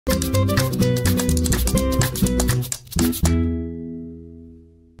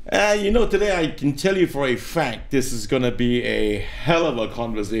Today I can tell you for a fact this is going to be a hell of a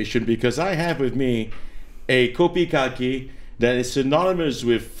conversation because I have with me a kopi kaki that is synonymous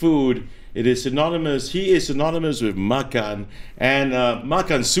with food. He is synonymous with makan. And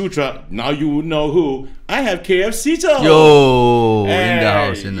Makan Sutra, now you know who. I have KF Seetoh. Yo,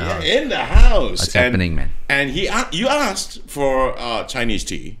 in the house. What's happening, man? And you asked for Chinese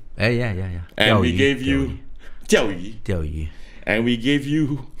tea. Yeah. And we gave you Jiao Yu. And we gave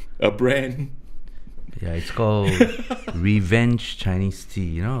you a brand. Yeah, it's called revenge Chinese tea.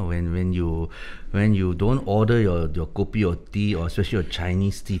 You know, when you don't order your kopi or tea, or especially your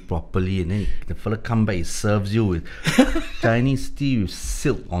Chinese tea properly, and then the fella come back, he serves you with Chinese tea with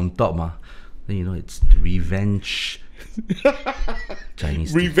silk on top, then you know it's revenge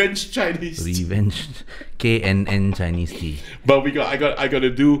Chinese tea. Revenge Chinese tea. Revenge KNN Chinese tea. But I got to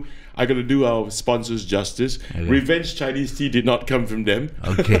do our sponsors justice. Okay. Revenge Chinese tea did not come from them.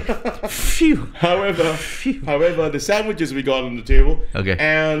 Okay. Phew. However, the sandwiches we got on the table. Okay.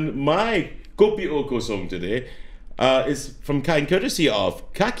 And my kopi o kosong today is from kind courtesy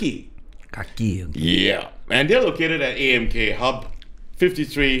of Kaki. Okay. Yeah. And they're located at AMK Hub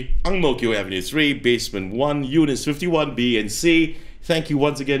 53 Ang Mo Kio Avenue 3, Basement 1, Units 51B and C. Thank you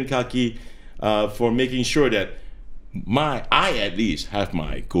once again, Kaki, for making sure that I at least have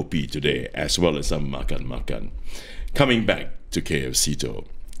my kopi today, as well as some makan. Coming back to KF Seetoh.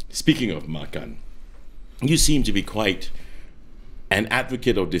 Speaking of makan, you seem to be quite an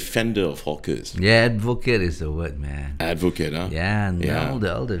advocate or defender of hawkers. Yeah, advocate is the word, man. Advocate, huh? Yeah, and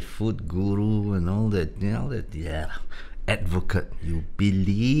all the food guru and all that, yeah. Advocate. You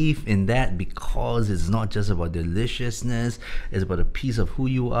believe in that because it's not just about deliciousness, it's about a piece of who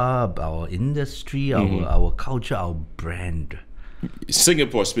you are, our industry, our culture, our brand.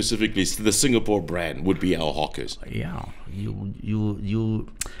 Singapore specifically, the Singapore brand would be our hawkers. Yeah, you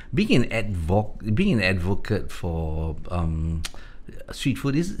being an advocate for street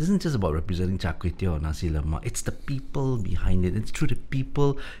food isn't just about representing char kway teow or nasi lemak. It's the people behind it. It's through the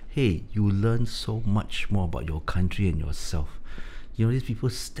people. Hey, you learn so much more about your country and yourself. You know, these people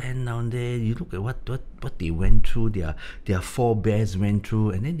stand down there. You look at what they went through. Their forebears went through,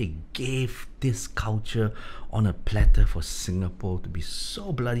 and then they gave this culture on a platter for Singapore to be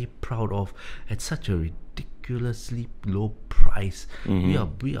so bloody proud of at such a ridiculously low price. We are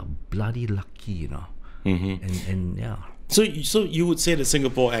bloody lucky, you know. And yeah. So you would say that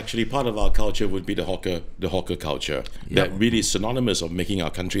Singapore, actually part of our culture would be the hawker culture, that really is synonymous of making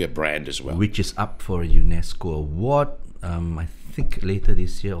our country a brand as well, which is up for a UNESCO award. I think later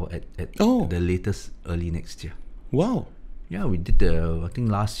this year or at the latest early next year. Wow. Yeah, we did I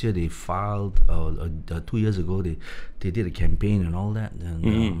think last year they filed, 2 years ago they did a campaign and all that,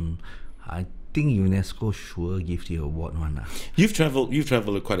 and I think UNESCO sure give the award one. You've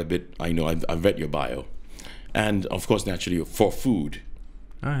traveled quite a bit. I know. I've read your bio. And of course, naturally, for food.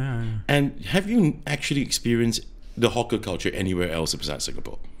 Yeah. And have you actually experienced the hawker culture anywhere else besides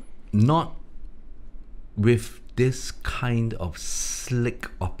Singapore? Not with this kind of slick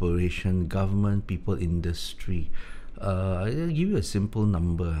operation, government, people, industry. I'll give you a simple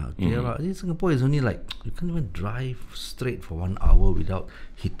number. Singapore is only like, you can't even drive straight for 1 hour without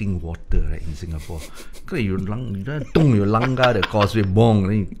hitting water, right, in Singapore. You langgar the causeway, bong,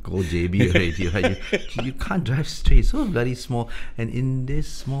 then you go JB already, right? You can't drive straight, so very small. And in these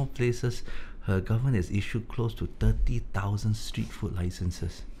small places, her government has issued close to 30,000 street food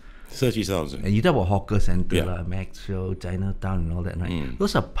licenses. 30,000. And you talk about hawker centre, Maxwell, Chinatown and all that, right?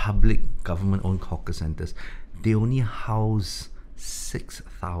 Those are public government-owned hawker centres. They only house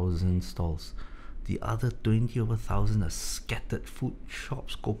 6,000 stalls. The other 20 over 1,000 are scattered food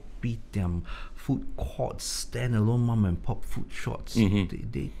shops, kopitiam, food courts, standalone mom and pop food shops.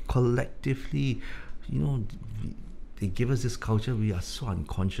 They collectively, they give us this culture we are so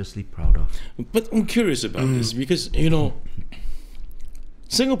unconsciously proud of. But I'm curious about this because,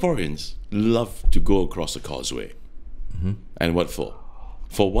 Singaporeans love to go across the causeway. And what for?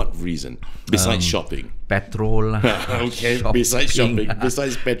 For what reason? Besides shopping? Petrol. Okay, shopping. Besides shopping,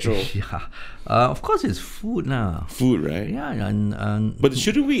 besides petrol. Yeah. Of course, it's food now. Food, right? Yeah. And but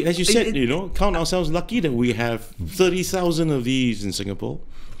shouldn't we, as you said, count ourselves lucky that we have 30,000 of these in Singapore?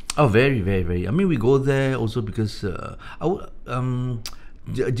 Oh, very, very, very. I mean, we go there also because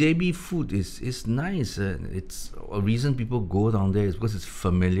JB food is nice. It's a reason people go down there is because it's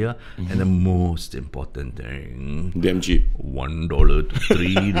familiar, and the most important thing, damn cheap. $1 to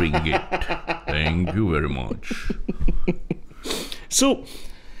 3 ringgit. Thank you very much. So,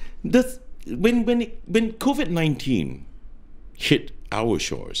 when COVID-19 hit our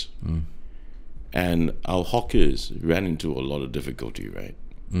shores, and our hawkers ran into a lot of difficulty, right?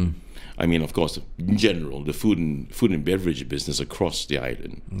 I mean, of course, in general, the food and beverage business across the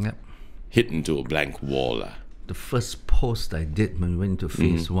island hit into a blank wall. The first post I did when we went into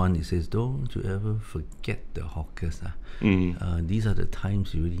phase one, it says, "Don't you ever forget the hawkers. These are the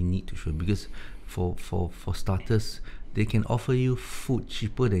times you really need to show, because for starters, they can offer you food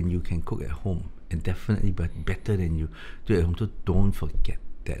cheaper than you can cook at home, and definitely better than you do at home. So don't forget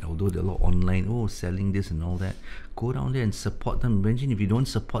that. Although there are a lot online, selling this and all that, go down there and support them. Imagine if you don't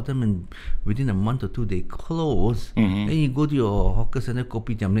support them and within a month or two they close, then you go to your hawker center,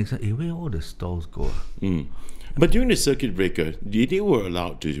 kopitiam, next time, where all the stalls go? But during the circuit breaker, they were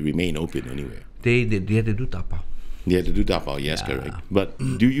allowed to remain open anyway. They had to do tapao. They had to do tapao, yes, correct. But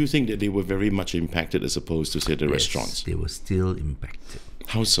do you think that they were very much impacted as opposed to, say, the restaurants? They were still impacted.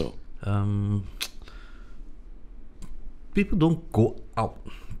 How so? People don't go out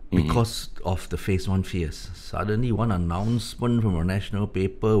because of the phase one fears. Suddenly, one announcement from a national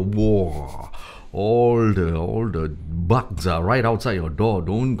paper, whoa, all the bugs are right outside your door.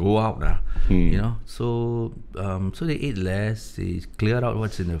 Don't go out, you know. So they ate less. They cleared out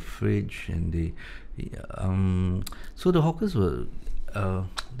what's in the fridge, and so the hawkers were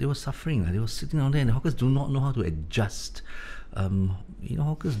they were suffering. They were sitting down there, and the hawkers do not know how to adjust.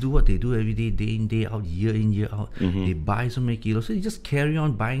 Hawkers do what they do every day in, day out, year in, year out. They buy so many kilos, so they just carry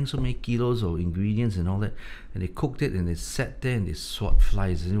on buying so many kilos of ingredients and all that, and they cooked it and they sat there and they swat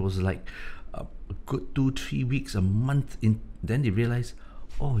flies, and it was like a good 2-3 weeks, a month in. Then they realized,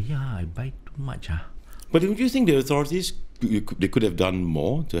 oh yeah, I buy too much. But don't you think the authorities, they could have done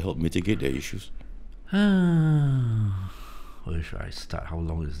more to help mitigate their issues? Where should I start? How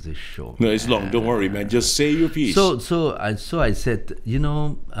long is this show? No, it's long. Don't worry, man. Just say your piece. So I said,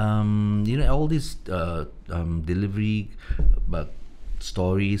 all these delivery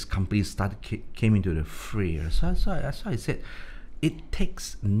stories, companies came into the fray. So I said, it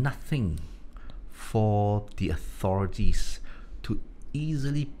takes nothing for the authorities to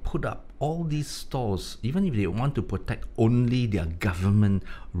easily put up all these stores, even if they want to protect only their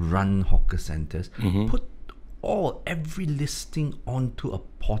government-run hawker centers. Put every listing onto a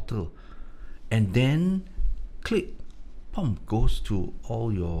portal, and then click, goes to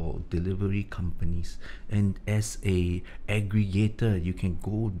all your delivery companies, and as a aggregator, you can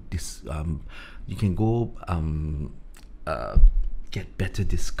go get better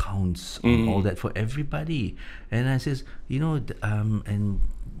discounts on all that for everybody. And I says, and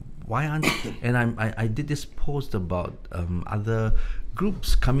why aren't and I did this post about other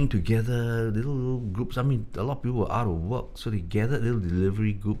groups coming together, little groups. I mean, a lot of people were out of work, so they gathered little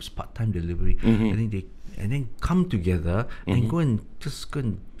delivery groups, part-time delivery, and then come together and go and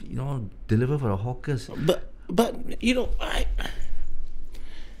deliver for the hawkers. But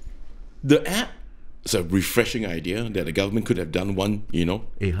the app. It's a refreshing idea that the government could have done one.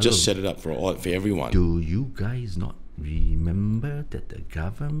 Just set it up for everyone. Do you guys not remember that the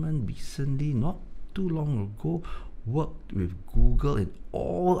government recently, not too long ago, worked with Google, and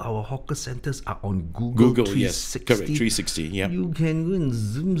all our hawker centers are on Google 360. Yes, correct, 360, yeah. You can go and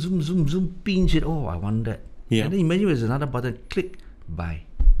zoom, pinch it. Oh, I want that. Yeah. And then imagine there's another button, click, buy.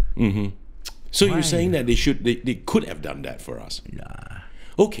 So you're saying that they could have done that for us? Yeah.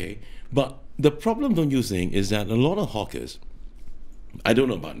 Okay, but the problem, don't you think, is that a lot of hawkers, I don't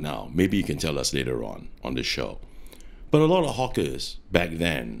know about now, maybe you can tell us later on the show, but a lot of hawkers back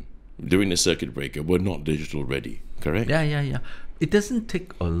then, during the circuit breaker, were not digital ready, correct? Yeah. It doesn't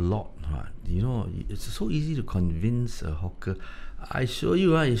take a lot. It's so easy to convince a hawker. I show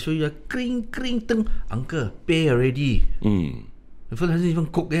you, kring, teng, uncle, pay already. The fellow hasn't even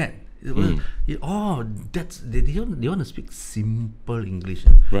cooked yet. They want to speak simple English.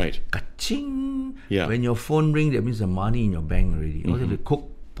 Right. Ka-ching. Yeah. When your phone rings, that means the money in your bank already. All you have to cook,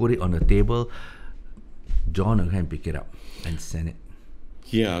 put it on the table. John will come and pick it up and send it.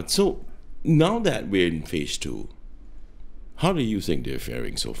 Yeah. So now that we're in phase 2, how do you think they're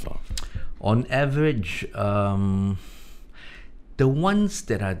faring so far? On average, the ones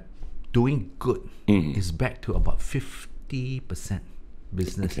that are doing good is back to about 50%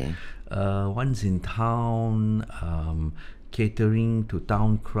 business. Okay. Ones in town, catering to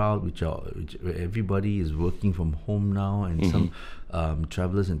town crowd, which everybody is working from home now, and some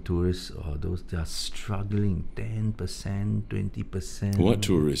travelers and tourists, or those that are struggling, 10%, 20%. What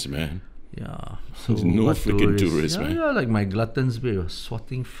tourists, man? Yeah, so no freaking tourists, man. Yeah, like my gluttons way of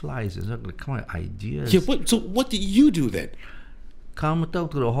swatting flies. It's like kind of ideas. Yeah, so what did you do then? come talk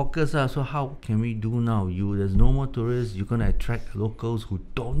to the hawkers. So how can we do now? There's no more tourists. You're gonna attract locals who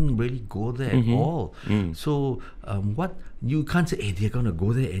don't really go there at all. So what you can't say, hey, they're gonna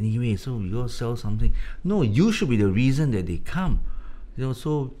go there anyway. So you gotta sell something. No, you should be the reason that they come.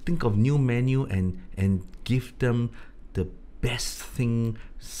 So think of new menu and give them the best thing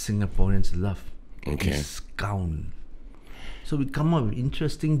Singaporeans love. Okay. Scone. So we come up with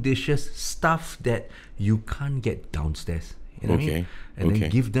interesting dishes, stuff that you can't get downstairs. You know what I mean? And then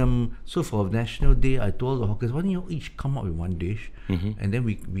give them. So for National Day, I told the hawkers, why don't you each come up with one dish, and then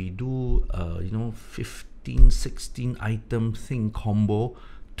we do 15, 16 item thing combo,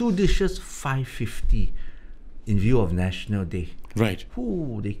 2 dishes, $5.50, in view of National Day. Right.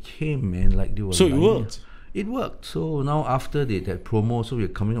 Ooh, they came, man, like they were. So it worked. It worked. So now after that promo, so we're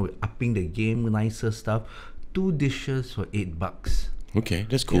coming up with upping the game, nicer stuff. 2 dishes for $8. Okay,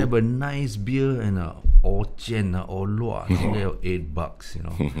 that's You cool. have a nice beer and a orchen or lua, they're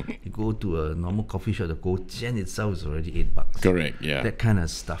 $8. You go to a normal coffee shop, the gochen itself is already $8. Correct. Yeah. That kind of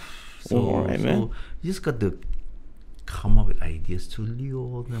stuff. So, Alright, man. you just got to come up with ideas to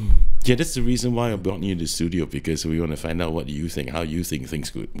lure them. Yeah, that's the reason why I brought you in the studio, because we want to find out what you think, how you think things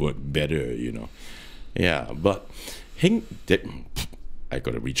could work better. Yeah, but I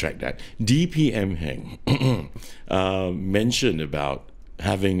got to retract that. DPM Heng mentioned about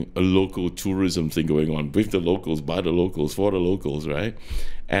having a local tourism thing going on with the locals, by the locals, for the locals, right?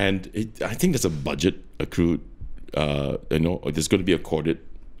 And I think there's a budget accrued, that's going to be accorded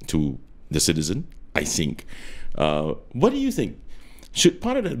to the citizen, I think. What do you think? Should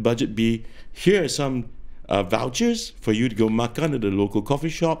part of that budget be, here are some vouchers for you to go makan at the local coffee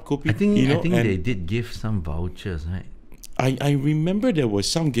shop, kopi? I think they did give some vouchers, right? I remember there was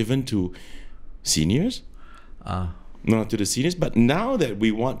some given to seniors. Not to the seniors, but now that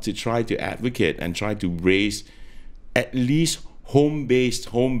we want to try to advocate and try to raise at least home-based,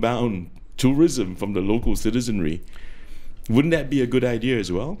 homebound tourism from the local citizenry, wouldn't that be a good idea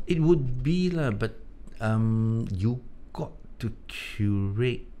as well? It would be, but you got to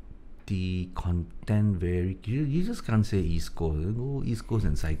curate the content very. You just can't say East Coast. Go East Coast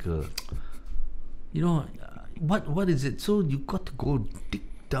and cycle. What is it? So you got to go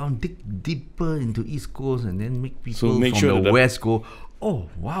dig deeper into East Coast and then make people from the West go, oh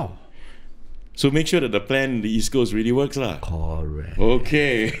wow. So make sure that the plan in the East Coast really works, lah. Correct.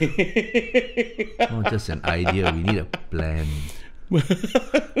 Okay. Not just an idea. We need a plan.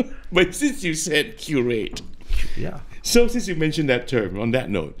 But since you said curate, yeah. So since you mentioned that term, on that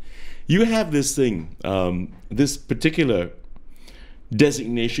note, you have this thing, this particular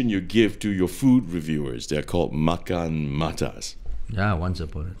designation you give to your food reviewers. They're called Makan Matas. Yeah, once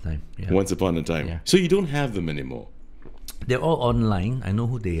upon a time. Yeah. Once upon a time. Yeah. So you don't have them anymore. They're all online. I know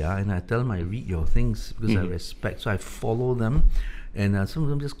who they are, and I tell them I read your things because I respect. So I follow them, and some of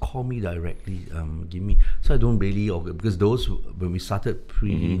them just call me directly, give me. So I don't really, because those, when we started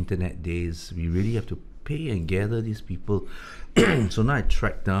pre-internet days, we really have to pay and gather these people. So now I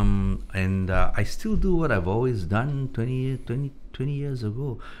track them, and I still do what I've always done 20 years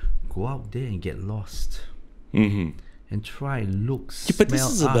ago. Go out there and get lost. And try, look,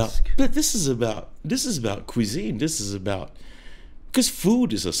 smell, ask. But this is about cuisine. This is about, because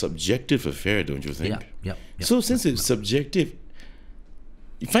food is a subjective affair, don't you think? Yeah. So since it's subjective,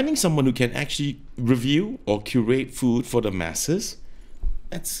 finding someone who can actually review or curate food for the masses,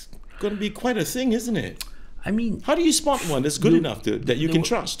 that's going to be quite a thing, isn't it? I mean, how do you spot one that's good enough that you can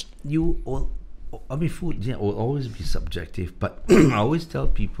trust? Food will always be subjective, but I always tell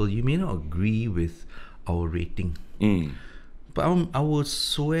people, you may not agree with our rating. But I will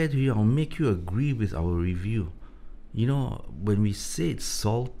swear to you, I'll make you agree with our review. When we say it's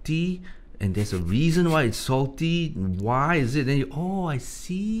salty, and there's a reason why it's salty, why is it? Then I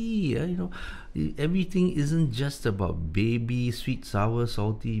see. Everything isn't just about baby, sweet, sour,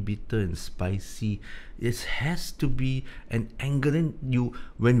 salty, bitter, and spicy. It has to be an angle.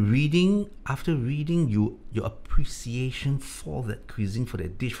 Then after reading, your appreciation for that cuisine, for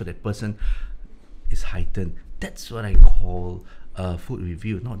that dish, for that person is heightened. That's what I call a food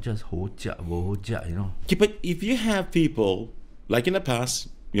review, not just hojak. Yeah, but if you have people, like in the past,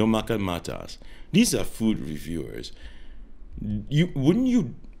 your Makan Matas, these are food reviewers.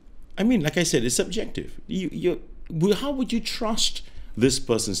 I mean, like I said, it's subjective. How would you trust this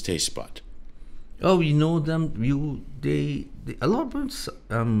person's taste bud? Oh, we know them. A lot of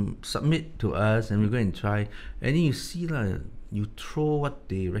them submit to us, and we go and try. And then you see you throw what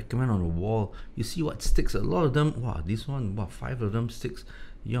they recommend on the wall. You see what sticks. A lot of them, this one, 5 of them sticks.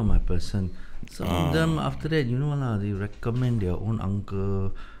 You're my person. Some of them, after that, they recommend their own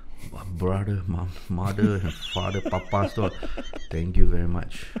uncle brother, mother, and father, papa store. Thank you very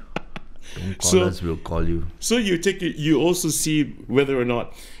much. Don't call us, we'll call you. So you also see whether or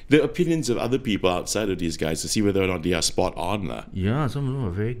not the opinions of other people outside of these guys to see whether or not they are spot on. Yeah, some of them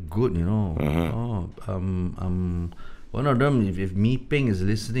are very good, you know. One of them, if Mi Peng is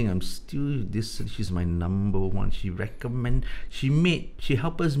listening, she's my number one. She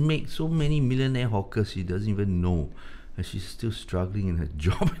helped us make so many millionaire hawkers she doesn't even know. And she's still struggling in her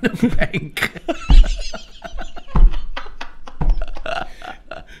job in a bank.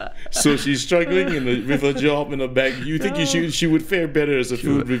 So she's struggling with her job in a bank. You think she would fare better as a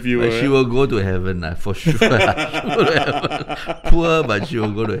food reviewer? She will go to heaven, for sure. She will go to heaven. Poor, but she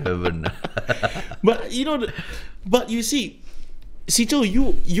will go to heaven. But but you see, Seetoh,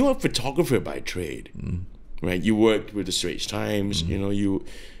 you're a photographer by trade, right? You worked with the Straits Times. You know, you're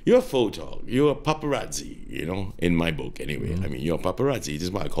a photog, you're a paparazzi. You know, in my book anyway. I mean, you're a paparazzi. This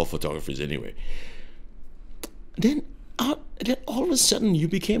is what I call photographers anyway. Then all of a sudden you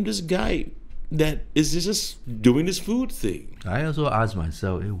became this guy that is just doing this food thing. I also asked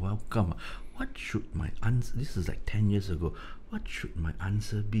myself, what should my answer, this is like 10 years ago, what should my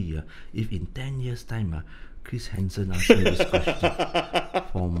answer be if in 10 years time Chris Henson asked me this question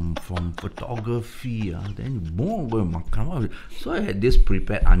from photography, then boom, so I had this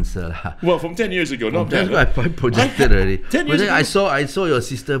prepared answer. Well, from 10 years ago, not that's why I projected already. 10 years ago. I saw your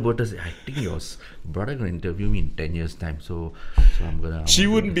sister Bourdain say, I think your brother gonna interview me in 10 years time, so I'm gonna. She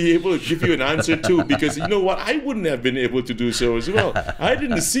wouldn't be able to give you an answer too, because you know what, I wouldn't have been able to do so as well. I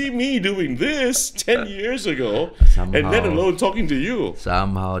didn't see me doing this 10 years ago, and let alone talking to you.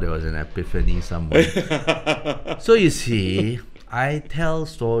 Somehow there was an epiphany somewhere. So you see, I tell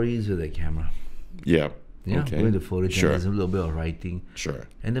stories with a camera. Yeah. Yeah, Okay. going to photojournalism, Sure. a little bit of writing. Sure.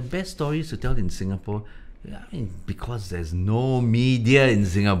 And the best stories to tell in Singapore, I mean, because there's no media in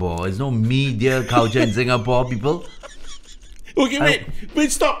Singapore. There's no media culture in Singapore, people. Okay,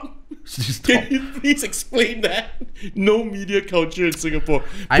 wait, stop. Stop. Can you please explain that? No media culture in Singapore.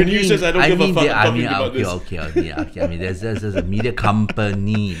 I don't mean, give a fuck talking about this. Okay. I mean, there's a media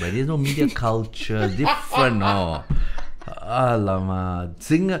company, but there's no media culture. Different, no.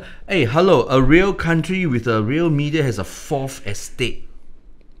 Alamak. Hey, hello. A real country with a real media has a fourth estate.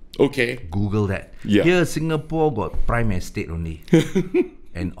 Okay. Google that. Yeah. Here, Singapore got prime estate only.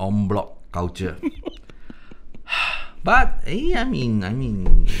 And en bloc culture. But I mean,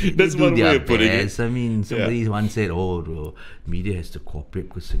 That's one way of putting it. I mean, somebody once said, the media has to cooperate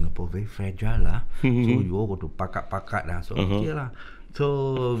because Singapore very fragile so you all go to pakat so okay lah.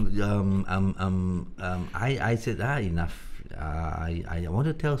 So I said enough. I want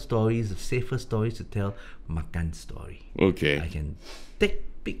to tell stories, safer stories to tell. Makan story. Okay. I can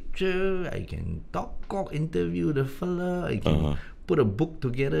take picture. I can talk, interview the fella. I can put a book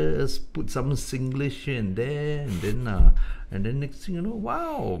together, put some Singlish here and there, and then next thing you know,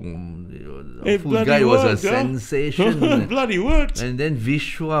 wow, food guy was a sensation. Bloody worked. And then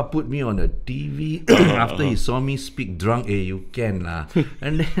Vishwa put me on the TV after he saw me speak drunk. Hey, you can lah.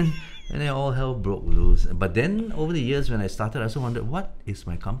 And then all hell broke loose. But then over the years when I started, I also wondered, what is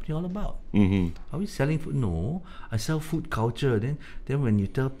my company all about? Are we selling food? No, I sell food culture. Then when you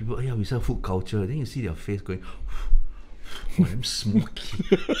tell people, oh, yeah, we sell food culture, then you see their face going, oh, I'm smoky.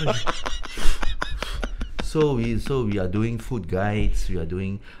 So we are doing food guides, we are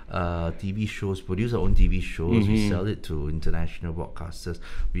doing TV shows, produce our own TV shows, we sell it to international broadcasters.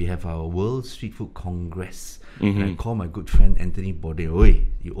 We have our World Street Food Congress. And I call my good friend Anthony Bourdain, oi,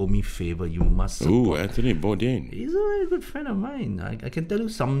 you owe me favor, you must support. Ooh, Anthony Bourdain. He's a very good friend of mine. I can tell you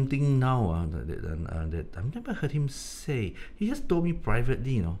something now that I've never heard him say. He just told me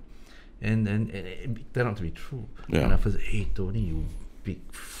privately, and it turned out to be true. Yeah. And I first said, hey Tony, you big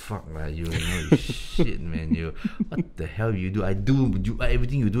fuck you shit man, what the hell you do? I do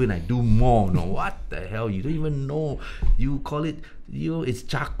everything you do and I do more. No, what the hell? You don't even know. You call it, it's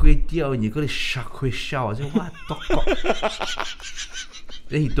char kway teow and you call it sha kway shao. I said, what?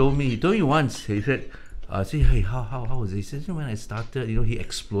 Then he told me once, he said, I said, hey, how was it? He said, when I started, he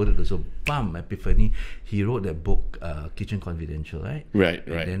exploded. So, bam, epiphany. He wrote that book, Kitchen Confidential, right? Right.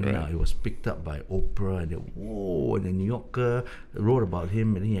 And then it was picked up by Oprah, and and the New Yorker wrote about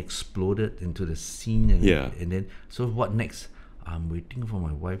him, and then he exploded into the scene. And then, so what next? I'm waiting for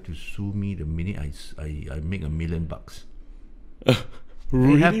my wife to sue me the minute I make $1 million.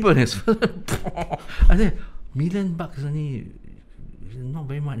 Really? It happened. I said, $1 million only. Not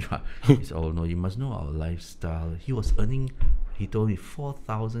very much. He said, oh no, you must know our lifestyle. He was earning, he told me,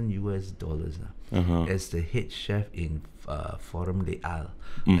 $4,000 as the head chef in Forum Les Halles,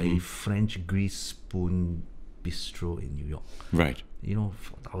 a French grease spoon bistro in New York. Right.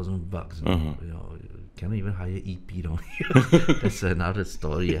 $4,000. Cannot even hire EP down here. That's another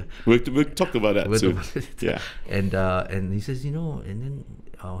story. We'll talk about that soon. Yeah. And he says, and then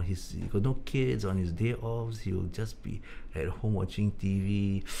he got no kids. On his day offs, he'll just be at home watching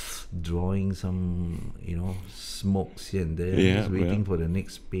TV, drawing some, smokes here and there, just waiting for the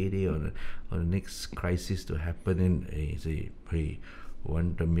next payday or the next crisis to happen. And he say, hey,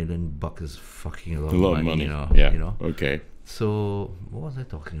 $1 million is fucking a lot of money. Okay. So what was I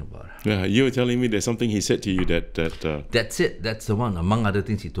talking about? Yeah, you were telling me there's something he said to you that that's it. That's the one. Among other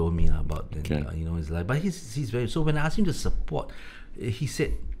things, he told me about his life. But he's very. So when I asked him to support, he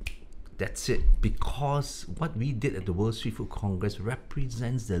said, "That's it." Because what we did at the World Street Food Congress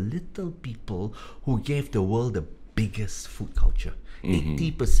represents the little people who gave the world the biggest food culture.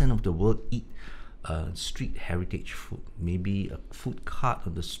 80% of the world eat street heritage food, maybe a food cart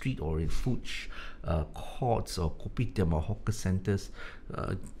on the street or in food courts or kopitiam or hawker centers.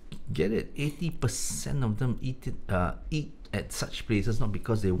 Get it? 80% of them eat at such places, not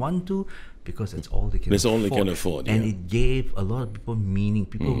because they want to, because that's all they can afford. That's all they can afford. And it gave a lot of people meaning.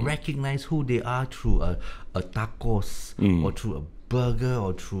 People recognize who they are through a tacos or through a burger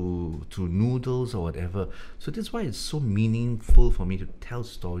or through noodles or whatever. So that's why it's so meaningful for me to tell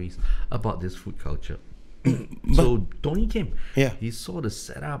stories about this food culture. So Tony came. Yeah. He saw the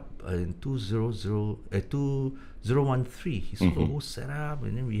setup in 2013. He saw the whole setup,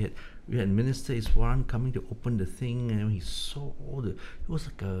 and then we had Minister Iswaran coming to open the thing, and he saw all the. He was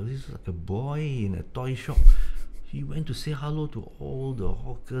like a boy in a toy shop. He went to say hello to all the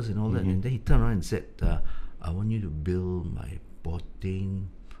hawkers and all that, and then he turned around and said, "I want you to build my Bourdain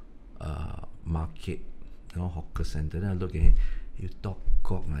market, hawker center." Then I look at him. You talk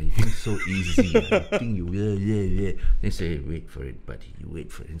cock, you think so easy. You think you will, yeah. They say, wait for it, buddy. You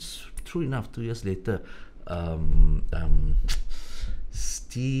wait for it. And true enough, 2 years later,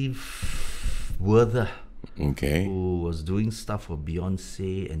 Steve Werther, who was doing stuff for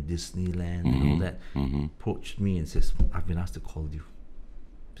Beyonce and Disneyland and all that, approached me and says, "I've been asked to call you."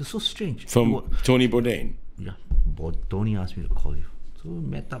 It's so strange. From Tony Bourdain? Yeah, Tony asked me to call you. So we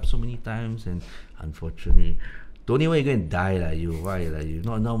met up so many times, and unfortunately, Tony, why you going to die? Why? You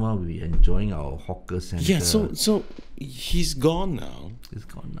not now we're enjoying our hawker center. Yeah, so he's gone now. He's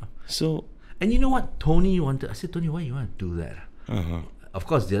gone now. So, and you know what Tony wanted? I said, Tony, why you want to do that? Of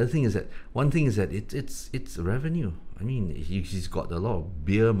course, the other thing is that it's revenue. I mean, he's got a lot of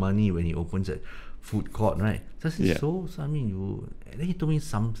beer money when he opens that food court, right? So I mean, and then he told me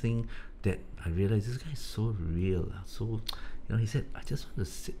something that I realized this guy is so real. So, he said, I just want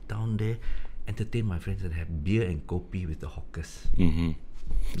to sit down there, entertain my friends, and have beer and kopi with the hawkers.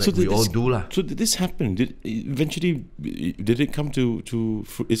 Like we all do lah. So did this happen? Did it come to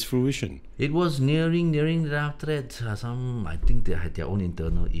its fruition? It was nearing. Then after that, I think they had their own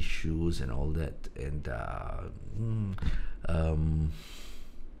internal issues and all that, and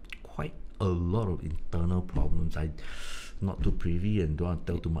quite a lot of internal problems. I not too privy and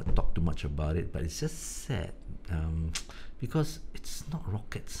don't want to talk too much about it, but it's just sad because it's not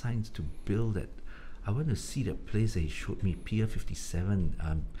rocket science to build that. I went to see that place that he showed me, Pier 57,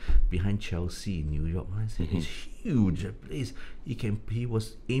 behind Chelsea in New York. I said, it's huge, that place. He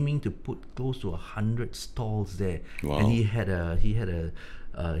was aiming to put close to 100 stalls there. Wow. And he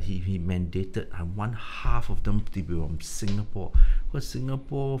mandated one half of them to be from Singapore. Because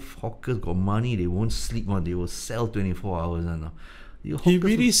Singapore hawkers got money, they won't sleep, they will sell 24 hours. He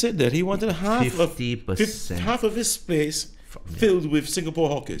really said that he wanted half 50%. Half of his space filled with Singapore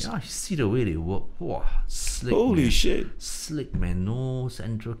hawkers. Yeah, you see the way they work. Wow, slick. Holy shit. Slick, man. No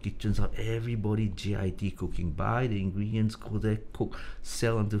central kitchens. Everybody JIT cooking. Buy the ingredients, go there, cook,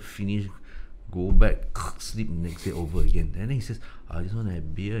 sell until finish, go back, sleep next day over again. And then he says, I just want to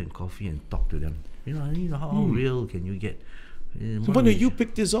have beer and coffee and talk to them. How real can you get? So why don't you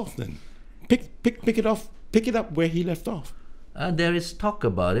pick this off then? Pick it up where he left off. There is talk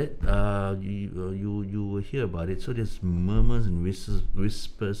about it. You will hear about it. So there's murmurs and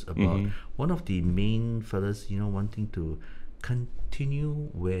whispers about one of the main fellas, wanting to continue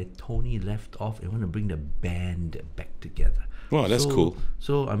where Tony left off and want to bring the band back together. Wow, that's cool.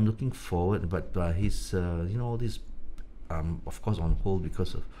 So I'm looking forward, but he's all this, of course, on hold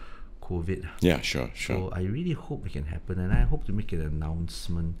because of COVID. Yeah, sure. So I really hope it can happen, and I hope to make an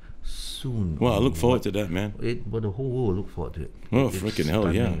announcement soon. Well, I look forward to that, man. But the whole world will look forward to it. Oh, freaking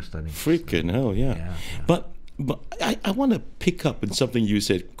hell, yeah. Freaking hell, yeah. But I want to pick up on something you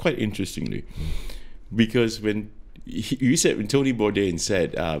said quite interestingly, because when Tony Bourdain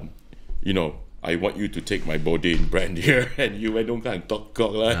said, I want you to take my Bourdain brand here, and you went, don't kind of talk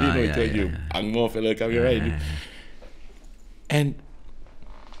cock, you ang mo fella come here, right? And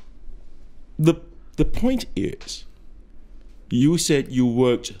the point is, you said you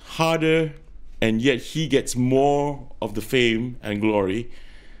worked harder, and yet he gets more of the fame and glory.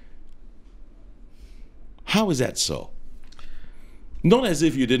 How is that so? Not as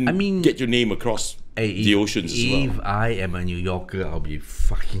if you didn't get your name across the oceans as well. If I am a New Yorker, I'll be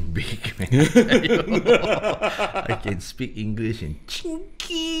fucking big, man. I can speak English in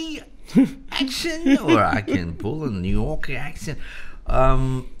chinky accent, or I can pull a New Yorker accent.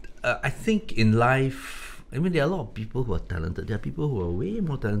 I think in life, there are a lot of people who are talented. There are people who are way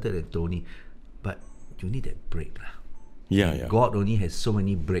more talented than Tony, but you need that break, lah. Yeah. God only has so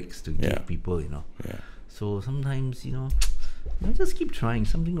many breaks to give people, Yeah. So sometimes, just keep trying.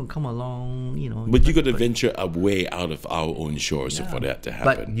 Something will come along, But you got to venture away out of our own shores for that to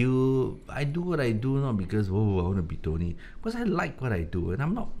happen. But I do what I do not because I want to be Tony, because I like what I do, and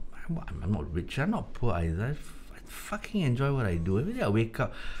I'm not rich, I'm not poor either. I fucking enjoy what I do. Every day I wake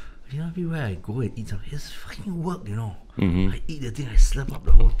up, everywhere I go and eat something, it's fucking work, I eat the thing, I slurp up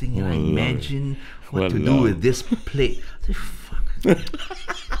the whole thing, I imagine what to do with this plate. I say, fuck.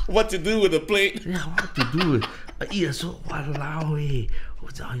 What to do with a plate? Yeah, what to do with? I eat so walao eh.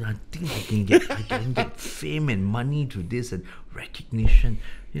 I think I can get fame and money through this and recognition.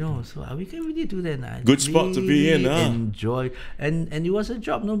 So we can really do that. I Good spot to be in, huh? Enjoy, and it was a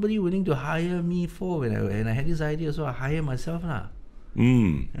job nobody willing to hire me for when I had this idea, so I hired myself lah.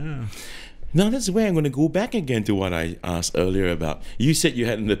 Yeah. Now that's where I'm going to go back again to what I asked earlier about. You said you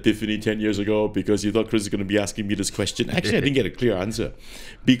had an epiphany 10 years ago because you thought Chris was going to be asking me this question. Actually, I didn't get a clear answer.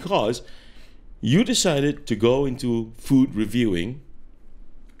 Because you decided to go into food reviewing,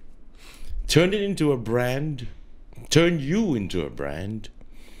 turned you into a brand,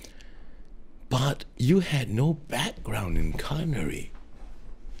 but you had no background in culinary.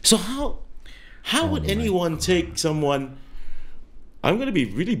 So how would anyone take someone... I'm going to be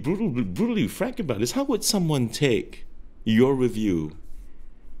really brutally frank about this. How would someone take your review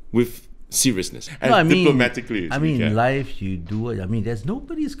with seriousness and diplomatically? Life, you do it. There's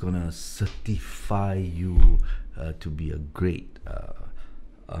nobody's going to certify you to be a great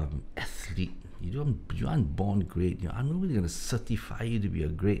athlete. You aren't born great. Nobody's going to certify you to be a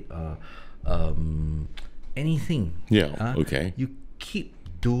great anything. Yeah. Okay. You keep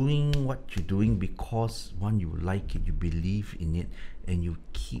doing what you're doing because one, you like it, you believe in it, and you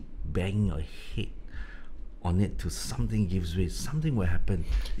keep banging your head on it till something gives way. Something will happen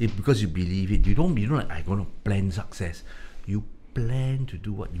because you believe it. You don't like, I'm gonna plan success. You plan to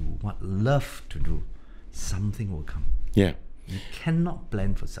do what you love to do. Something will come. Yeah. You cannot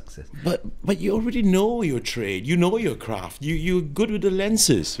plan for success. But you already know your trade. You know your craft. You're good with the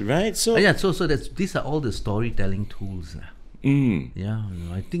lenses, right? So these are all the storytelling tools. Yeah,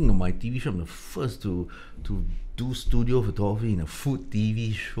 I think my TV show, I'm the first to do studio photography in a food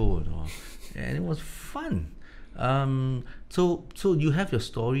TV show, and it was fun. So you have your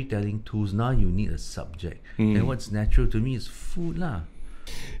storytelling tools. Now you need a subject, and what's natural to me is food lah.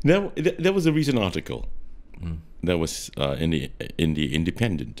 Now there was a recent article that was in the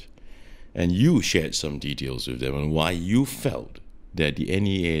Independent, and you shared some details with them on why you felt that the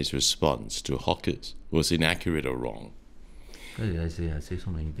NEA's response to hawkers was inaccurate or wrong. What did I say? I say so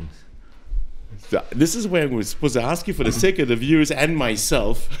many things. This is where we're supposed to ask you for the sake of the viewers and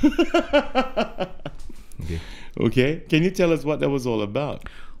myself. Okay. Can you tell us what that was all about?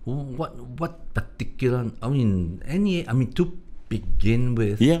 What particular? NEA. To begin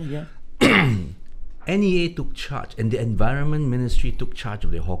with. Yeah. NEA took charge, and the Environment Ministry took charge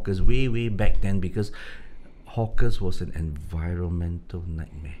of the hawkers way back then because hawkers was an environmental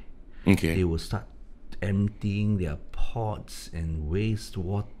nightmare. Okay. They will start emptying their pots and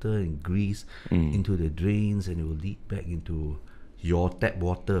wastewater and grease into the drains, and it will lead back into your tap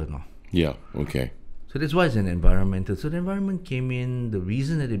water. No? Yeah, okay. So that's why it's an environmental. So the environment came in. The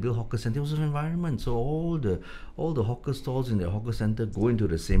reason that they built hawker center was the environment. So all the hawker stalls in the hawker center go into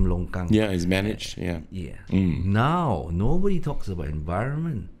the same longkang. Yeah, it's managed. Yeah. Now nobody talks about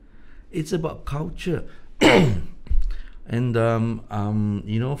environment. It's about culture. And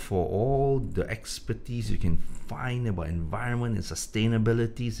for all the expertise you can find about environment and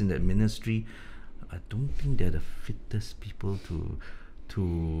sustainabilities in that ministry, I don't think they're the fittest people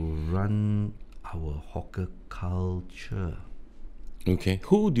to run our hawker culture. Okay.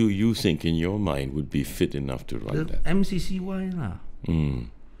 Who do you think in your mind would be fit enough to run that? MCCY lah.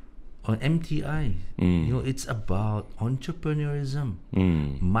 Or MTI. It's about entrepreneurism,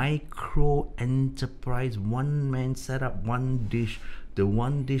 micro enterprise, one man set up, one dish, the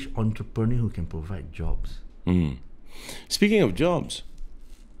one dish entrepreneur who can provide jobs. Speaking of jobs,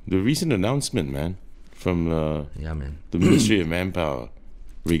 the recent announcement, man, from the Ministry of Manpower,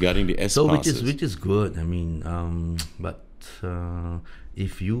 regarding the S So passes. which is good. I mean, but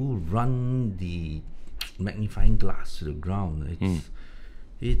if you run the magnifying glass to the ground,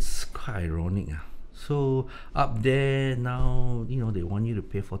 it's quite ironic. So up there now, they want you to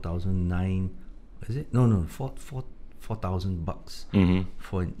pay $4,009. Is it? No, $4,000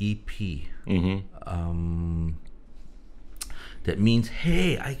 for an EP. That means,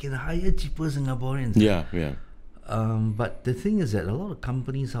 hey, I can hire cheaper Singaporeans. Yeah. But the thing is that a lot of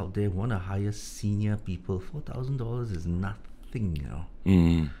companies out there want to hire senior people. $4,000 is nothing,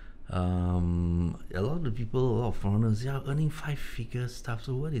 A lot of the people, a lot of foreigners, they are earning 5-figure stuff.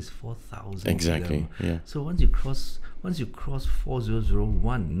 So what is 4,000? Exactly. Yeah. So once you cross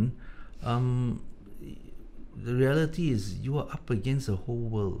 4001, the reality is you are up against the whole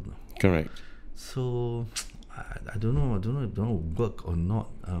world. Correct. So I don't know if it will work or not.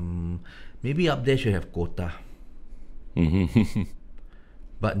 Maybe up there should have quota.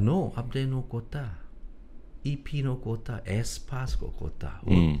 But no, up there no quota. EP no quota. S pass got quota.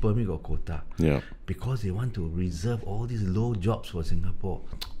 Work permit got quota. Yeah. Because they want to reserve all these low jobs for Singapore.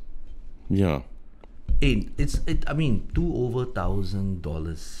 Yeah. I mean,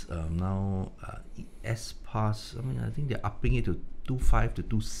 $2,000 now. S pass. I mean, I think they're upping it to 2.5 to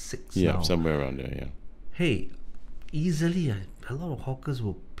 2.6 now. Yeah, somewhere around there. Yeah. Hey, easily a lot of hawkers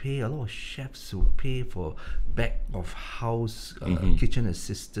will pay, a lot of chefs will pay for back of house kitchen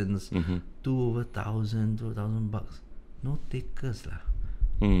assistants, $2,000 bucks. No takers lah.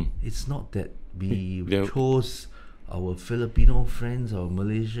 It's not that we chose our Filipino friends or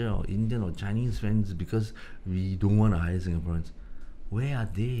Malaysia or Indian or Chinese friends because we don't want to hire Singaporeans. Where are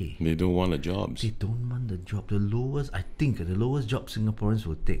they? They don't want the jobs. They don't want the job. The lowest job Singaporeans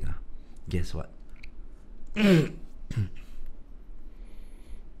will take. Guess what?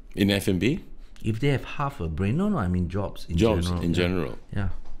 In F&B? If they have half a brain. No, I mean jobs in general.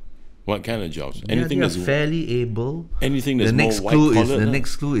 Yeah. What kind of jobs? Anything that's fairly able. Anything that's more white collar. The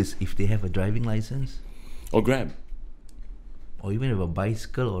next clue is if they have a driving license. Or Grab. Or even have a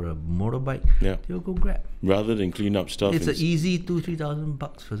bicycle or a motorbike. Yeah. They'll go Grab. Rather than clean up stuff. It's an easy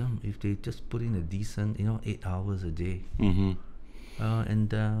 $2,000-3,000 for them if they just put in a decent, 8 hours a day.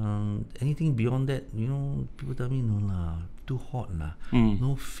 And anything beyond that, people tell me, no lah, too hot lah,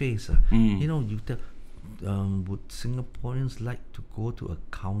 no face. You tell, would Singaporeans like to go to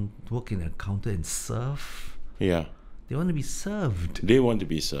work in a counter and serve? Yeah. They want to be served. They want to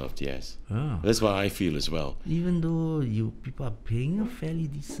be served, yes. That's what I feel as well. Even though people are paying a fairly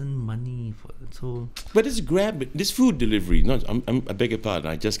decent money for it, so. But it's Grab, this food delivery. I beg your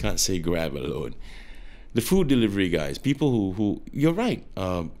pardon. I just can't say Grab alone. The food delivery guys, people who you're right.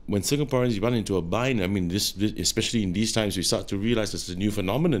 When Singaporeans run into a bind, I mean, this especially in these times, we start to realize it's a new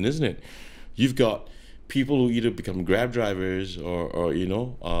phenomenon, isn't it? You've got people who either become Grab drivers or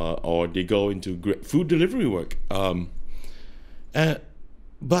they go into food delivery work.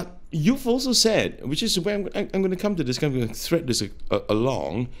 But you've also said, which is where I'm going to come to this, I'm going to thread this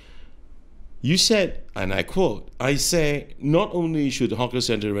along. You said, and I quote, I say, not only should hawker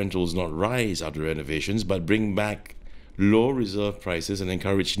center rentals not rise after renovations, but bring back low reserve prices and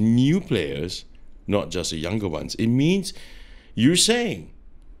encourage new players, not just the younger ones. It means you're saying,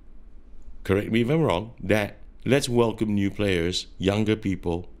 correct me if I'm wrong, that let's welcome new players, younger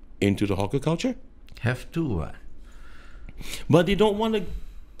people, into the hawker culture? Have to. But they don't want to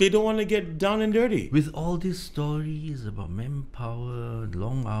get down and dirty. With all these stories about manpower,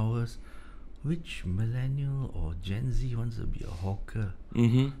 long hours, which millennial or Gen Z wants to be a hawker?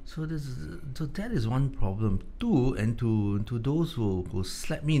 So that is one problem. Two, and to those who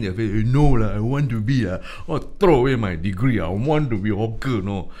slap me in the face, no lah, I want to be throw away my degree. I want to be a hawker.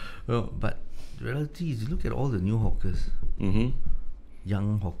 No, but the reality is, look at all the new hawkers,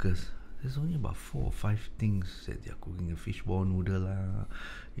 young hawkers. There's only about 4 or 5 things that they're cooking. A fishball noodle lah,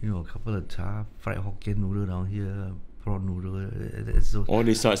 a couple of fried Hokkien noodle down here, prawn noodle. Or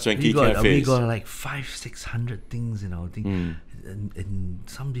they start swanky cafes. We got like 500-600 things in our thing, and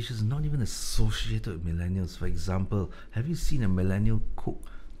some dishes not even associated with millennials. For example, have you seen a millennial cook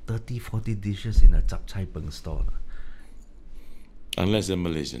 30-40 dishes in a chap chai peng store? Unless they're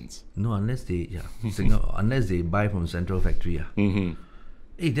Malaysians. No, unless they unless they buy from Central Factory.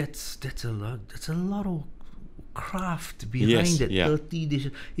 Hey, that's a lot. That's a lot of craft behind 30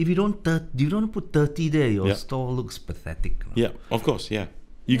 dishes. If you don't put 30 there, your store looks pathetic. Yeah, of course. Yeah,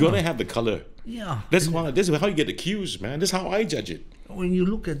 you gotta have the color. Yeah, that's how you get the cues, man. That's how I judge it. When you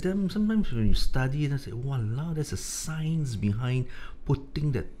look at them, sometimes when you study it, I say, "Wow, there's a science behind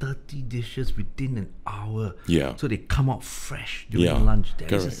putting the 30 dishes within an hour." Yeah. So they come out fresh during lunch. There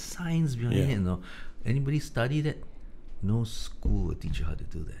is a correct. science behind it. Anybody study that? no school will teach you how to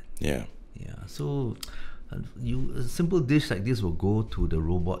do that. Yeah. Yeah. So, a simple dish like this will go to the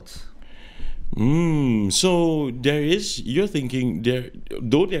robots. So you're thinking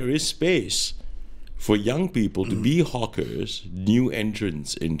though there is space for young people to be hawkers, new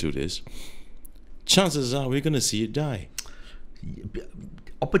entrants into this, chances are we're going to see it die.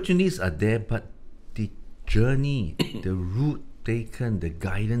 Opportunities are there, but the journey, the route taken, the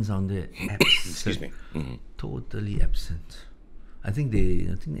guidance on the absent. Excuse me. Totally absent. I think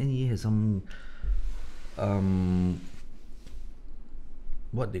NEA has some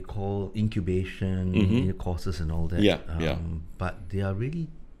what they call incubation courses and all that. Yeah, But they are really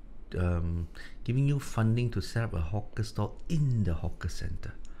giving you funding to set up a hawker stall in the hawker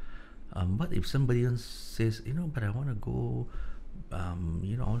center. What if somebody else says, but I want to go, I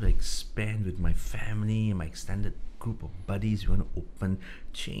want to expand with my family, my extended group of buddies. We want to open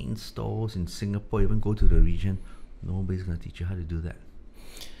chain stores in Singapore, even go to the region. Nobody's going to teach you how to do that.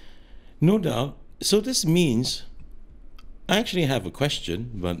 No doubt. So this means, I actually have a question,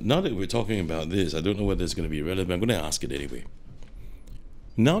 but now that we're talking about this, I don't know whether it's going to be relevant. I'm going to ask it anyway.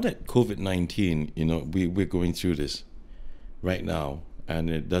 Now that COVID-19, we're going through this right now, and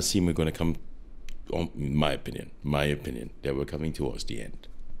it does seem we're going to come, in my opinion, that we're coming towards the end.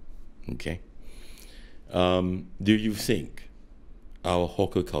 Okay? Do you think our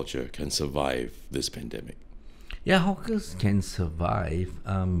hawker culture can survive this pandemic? Yeah, hawkers can survive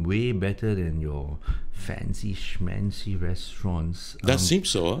way better than your fancy schmancy restaurants. That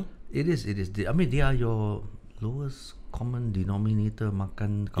seems so, huh? It is. They are your lowest common denominator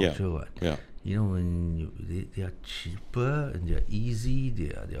makan culture. Yeah. When they are cheaper and they are easy,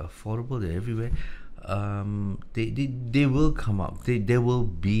 they are affordable, they're everywhere. They will come up. There will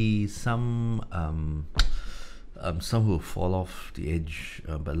be some will fall off the edge,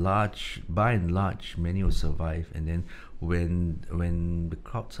 but by and large, many will survive. And then when the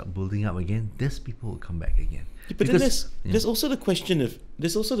crowds are building up again, these people will come back again. Yeah, but there's also the question of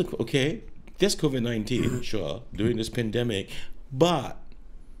there's COVID-19, sure, during this pandemic, but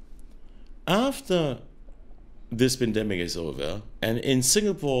after this pandemic is over, and in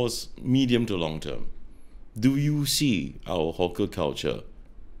Singapore's medium to long term, do you see our hawker culture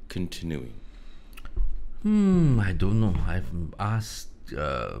continuing? I don't know. I've been asked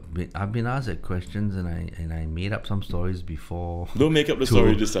that questions, and I made up some stories before. Don't make up the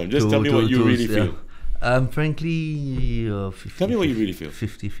story this time. Just tell me what you really feel. Frankly, 50, tell me what you really feel.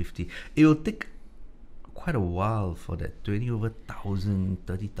 50-50. It will take quite a while for that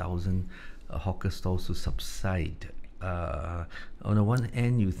 30,000 hawker stalls to subside. On the one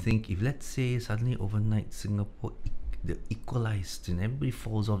end, you think if, let's say, suddenly overnight Singapore equalized and everybody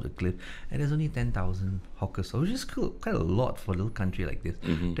falls off the cliff, and there's only 10,000 hawker stalls, which is quite a lot for a little country like this.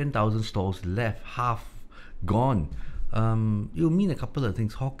 10,000 stalls left, half gone. It will mean a couple of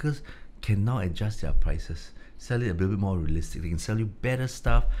things. Hawkers can now adjust their prices, sell it a little bit more realistic. They can sell you better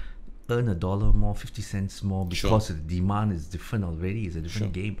stuff, earn $1 more, 50 cents more, because the demand is different already. It's a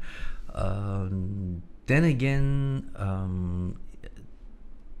different game. Then again,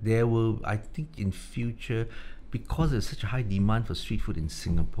 there will, I think, in future, because there's such a high demand for street food in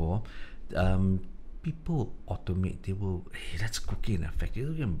Singapore, people automate. They will, hey, let's cook it in a factory.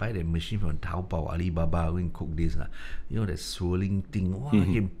 You can buy that machine from Taobao, Alibaba, go and cook this. That swirling thing. I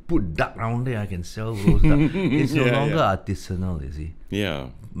can put duck around there. I can sell roast duck. It's no longer artisanal, you see. Yeah.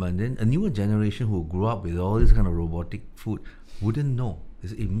 But then a newer generation who grew up with all this kind of robotic food wouldn't know. They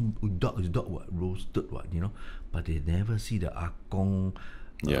say, duck is duck, what? Roasted, what? But they never see the akong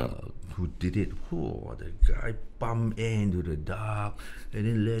who did it. The guy pump air into the duck and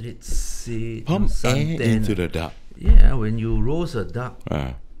then let it sit. Pump air into the duck? Yeah, when you roast a duck,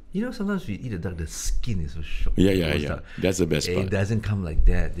 sometimes we eat a duck, the skin is so short. Yeah. That's the best part. It doesn't come like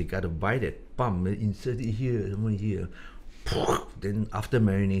that. They got to buy that pump, insert it here, here. Then after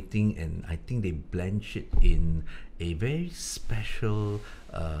marinating, and I think they blanch it in a very special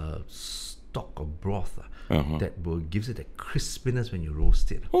stock of broth that gives it a crispiness when you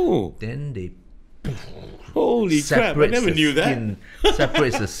roast it. Then they holy crap! I never knew that.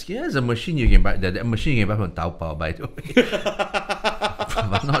 Separates the skin. There's a machine you can buy. That machine you can buy from Taobao, by the way,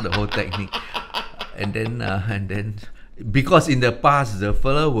 but not the whole technique. And then. Because in the past, the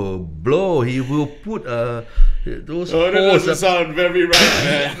fella will blow. He will put those that doesn't sound very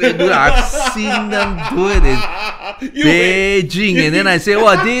right, man. I've seen them do it in Beijing, and then I say,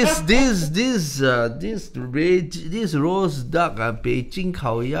 this roast duck, Beijing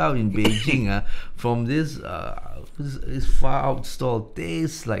Kao Yao in Beijing, from this far out stall,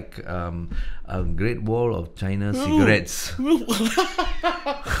 tastes like a Great Wall of China cigarettes.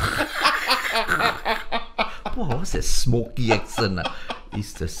 What's that smoky accent?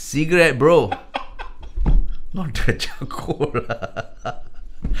 It's the cigarette, bro. Not the charcoal.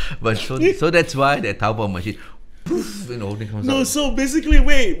 But so that's why that Taobao machine, poof, it comes out. No, so basically,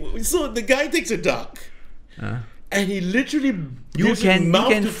 wait. So the guy takes a duck, and he literally You can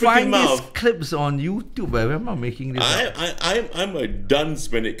find these mouth. clips on YouTube. I'm not making this up. I'm a dunce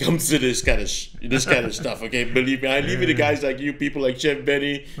when it comes to this kind of stuff. Okay, believe me, I leave it to guys like you, people like Chef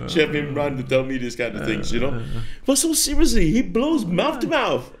Benny, Chef Imran to tell me this kind of things. But so seriously, he blows mouth to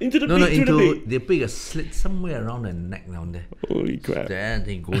mouth into the beak, through the beak. They put a slit somewhere around the neck down there. Holy crap! Then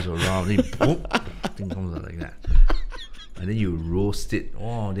it goes around. Then boom, thing comes out like that. And then you roast it.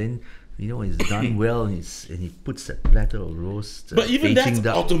 Oh, then. It's done well, and he puts that platter of roast. But even that's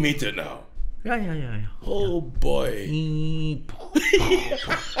duck. automated now. Yeah. Oh boy!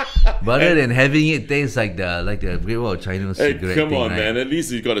 Rather than having it taste like the Great Wall of China cigarette. Come thing, on, right? man! At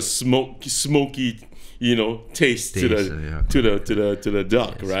least it's got a smoky, taste to the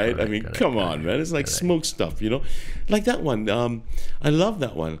duck, Yes, right? correct, I mean, correct, come on, man! It's like smoked stuff, like that one. I love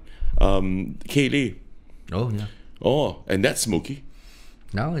that one. Kaylee. Oh yeah. Oh, and that's smoky.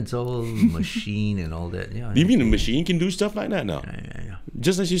 Now it's all machine and all that. Yeah. You mean the machine can do stuff like that now? Yeah.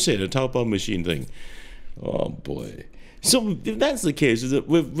 Just as you said, the Taobao machine thing. Oh boy. So if that's the case, is that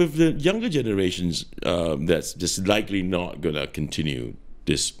with the younger generations, that's just likely not gonna continue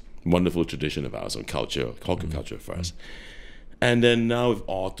this wonderful tradition of ours on culture, hawker culture first. And then now with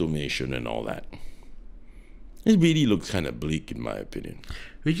automation and all that, it really looks kind of bleak in my opinion.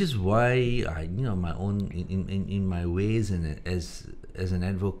 Which is why I, my own in my ways and as an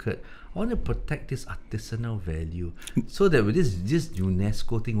advocate, I want to protect this artisanal value, so that with this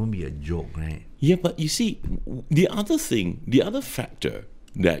UNESCO thing won't be a joke, right? Yeah, but you see, the other factor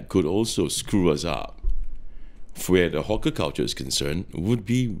that could also screw us up, where the hawker culture is concerned, would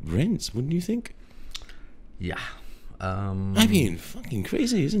be rents, wouldn't you think? Yeah. I mean, fucking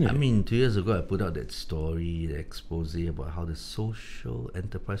crazy, isn't it? I mean, 2 years ago, I put out that story, the expose about how the social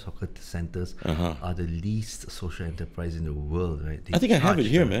enterprise hawker centers are the least social enterprise in the world, right? I think I have it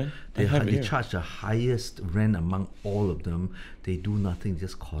here, man. They charge the highest rent among all of them. They do nothing,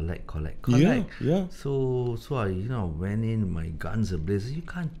 just collect. Yeah. So I, went in, my guns ablazing. You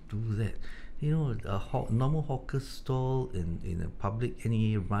can't do that. A normal hawker stall in a public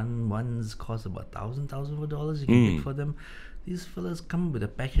any runs cost about $1,000 you can make for them. These fellas come with a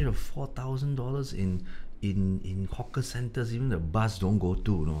package of $4,000 in hawker centers. Even the bus don't go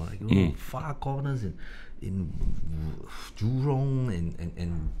to, far corners in Jurong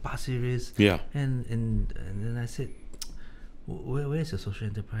and Pasir Ris. Yeah. And then I said, where's the social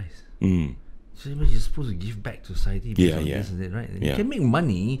enterprise? So you're supposed to give back to society based on this and that, right? You can make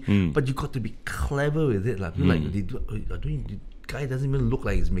money, but you got to be clever with it. Like the guy doesn't even look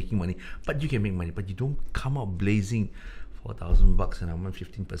like he's making money, but you can make money. But you don't come out blazing $4,000 and I want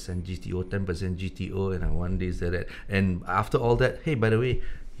 15% GTO, 10% GTO, and I want this, that. And after all that, hey, by the way,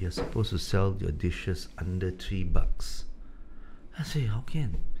 you're supposed to sell your dishes under $3. I say, how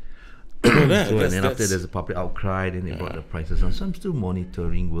can? And then after there's a public outcry, then they brought the prices on. So I'm still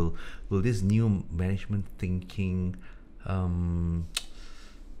monitoring. Will this new management thinking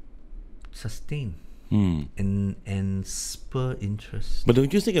sustain and spur interest? But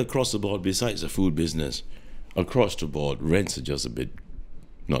don't you think across the board, besides the food business, across the board, rents are just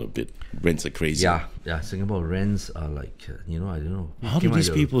rents are crazy. Yeah. Singapore rents are like, I don't know. How do these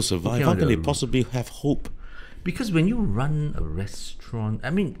people survive? How can they possibly have hope? Because when you run a restaurant,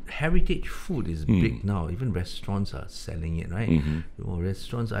 I mean, heritage food is big now. Even restaurants are selling it, right?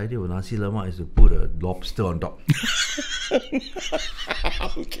 Restaurants' idea of nasi lemak is to put a lobster on top.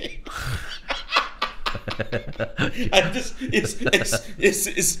 Okay.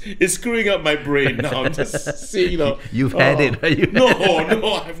 It's screwing up my brain now. I'm just seeing, You've had it, right? No,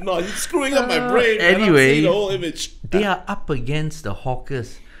 I have not. It's screwing up my brain. Anyway, I'm the whole image. They are up against the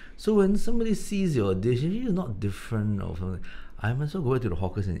hawkers. So when somebody sees your dish, if you're not different or something, I must well go to the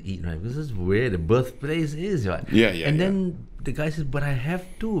hawkers and eat, right? Because that's where the birthplace is, right? And then the guy says, but I have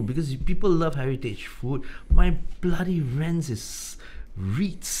to, because people love heritage food. My bloody rents is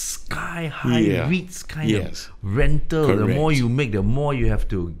REITs, sky high REITs kind of rental. Correct. The more you make, the more you have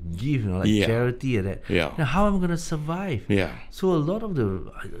to give, charity and that. Now, how am I going to survive? So a lot of the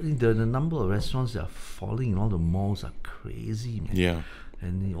number of restaurants that are falling in all the malls are crazy, man.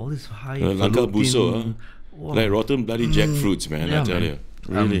 And all this high Langka Buso, like rotten bloody jackfruits, man. I tell you,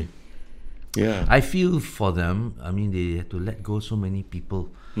 really. I feel for them. I mean, they had to let go so many people,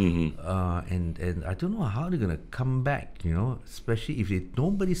 and I don't know how they're gonna come back. Especially if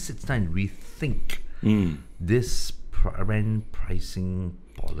nobody sits down and rethink this rent pricing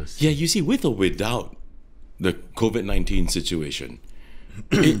policy. Yeah, you see, with or without the COVID-19 situation,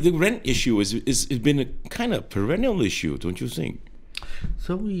 the rent issue is been a kind of perennial issue, don't you think?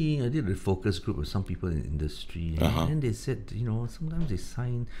 So I did a focus group with some people in the industry, and they said, sometimes they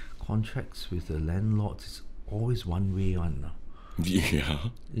sign contracts with the landlords. It's always one way on. Yeah.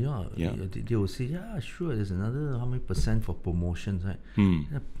 They will say, yeah, sure, there's another how many percent for promotions, right?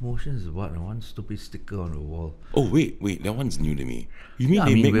 And promotions is what? One stupid sticker on the wall. Oh wait, that one's new to me. You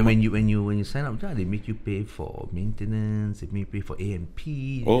mean when you sign up, they make you pay for maintenance, they make you pay for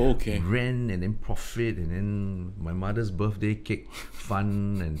A&P, rent, and then profit, and then my mother's birthday cake,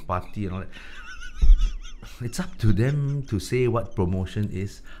 fun and party and all that. It's up to them to say what promotion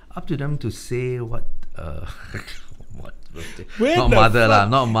is. Up to them to say what. What birthday? Not mother lah,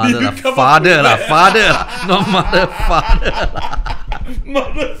 father lah, not mother, father lah.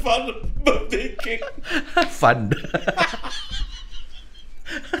 Mother, father, birthday cake. Fun.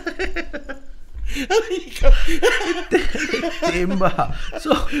 Timba.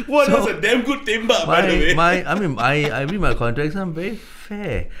 That's a damn good timba, by the way. I read my contracts. I'm very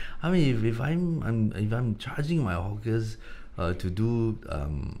fair. I mean, if I'm charging my hawkers to do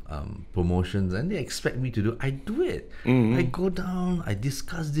promotions and they expect me to do, I do it. I go down, I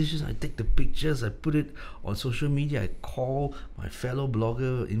discuss dishes, I take the pictures, I put it on social media, I call my fellow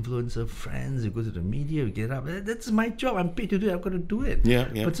blogger, influencer friends, we go to the media, we get up. That's my job. I'm paid to do it. I've got to do it. Yeah.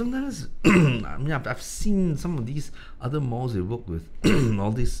 But sometimes, I've seen some of these other malls they work with,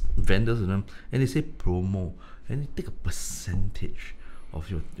 all these vendors with them, and they say promo, and they take a percentage of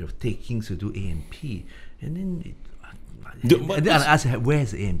your takings to do A&P, and then and then I ask,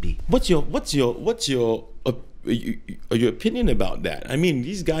 where's the A&P? What's your opinion about that? I mean,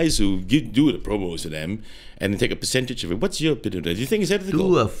 these guys who do the promos to them and then take a percentage of it. What's your opinion of that? Do you think it's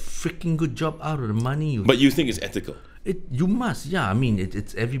ethical? Do a freaking good job out of the money. But you think it's ethical? You must, yeah. I mean,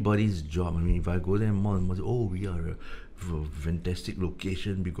 it's everybody's job. I mean, if I go there more and more, we are a fantastic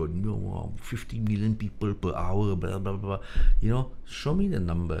location. We got 50 million people per hour. Blah blah blah. Show me the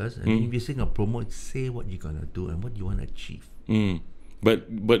numbers, and if you're saying a promo, say what you're gonna do and what you want to achieve. But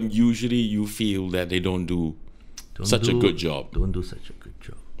usually you feel that they don't do such a good job. Don't do such a good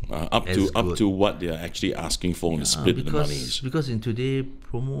job. Up to what they are actually asking for and the split of the money is. Because in today,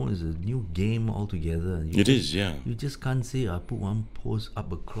 promo is a new game altogether. It is, yeah. You just can't say I put one post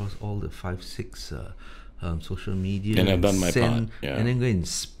up across all the 5-6 social media and I've done my part, and then go and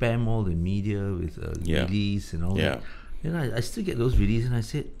spam all the media with release and all that. I still get those releases, and I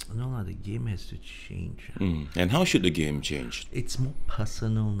said, no, the game has to change. And how should the game change? It's more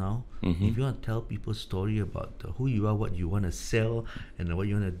personal now. If you want to tell people a story about who you are, what you want to sell, and what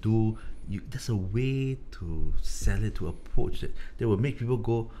you want to do, there's a way to sell it, to approach it that will make people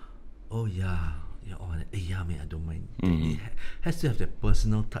go, oh yeah, man, I don't mind. It has to have that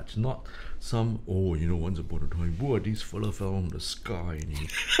personal touch, not some, once upon a time, this fella fell from the sky and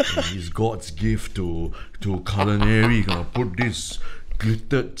he's God's gift to culinary. Gonna put this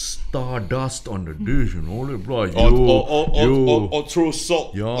glittered stardust on the dish and all that, blah. Or throw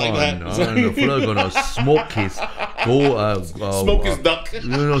salt like that. And the fella gonna smoke his smoke his duck.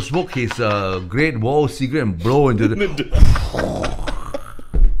 Smoke his Great Wall cigarette and blow into the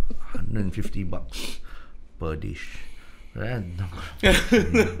 $150 per dish.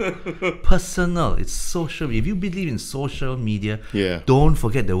 Personal. It's social. If you believe in social media, don't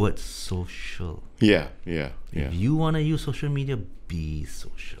forget the word social. Yeah. If you want to use social media, be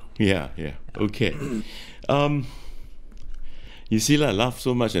social. Yeah. Okay. You see, I laughed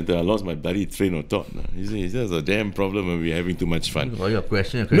so much until I lost my bloody train of thought. You see, that's a damn problem when we're having too much fun. Your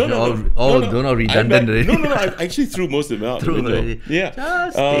question. No, redundant already. No, I actually threw most of them out. Yeah.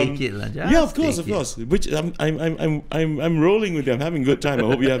 Just take it. Of course. Which I'm rolling with you. I'm having a good time. I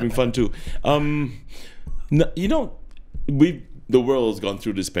hope you're having fun too. The world's gone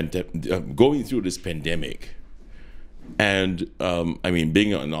through this going through this pandemic. And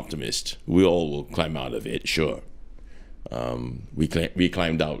being an optimist, we all will climb out of it, sure. We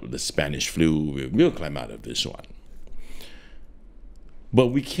climbed out of the Spanish flu. We'll climb out of this one. But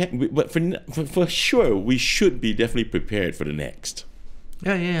we can't. But for sure, we should be definitely prepared for the next.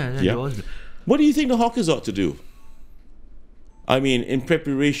 Yeah. What do you think the hawkers ought to do? I mean, in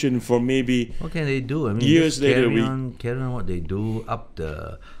preparation for maybe what can they do? I mean, years later, carry on what they do, up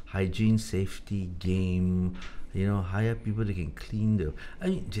the hygiene safety game. Hire people that can clean the. I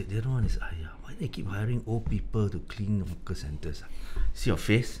mean, the other one is why they keep hiring old people to clean the hawker centers? See your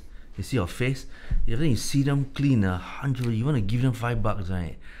face. You see your face. You see them clean 100. You want to give them $5,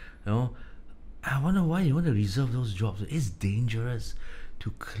 right? I wonder why you want to reserve those jobs. It's dangerous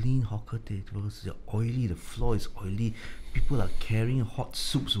to clean hawker tables. They're oily, the floor is oily. People are carrying hot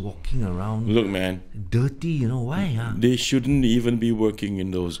soups, walking around. Look, man, Dirty, you know, why? Huh? they shouldn't even be working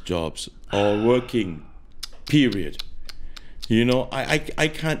in those jobs or working, period. You know, I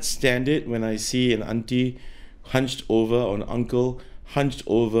can't stand it when I see an auntie hunched over or an uncle hunched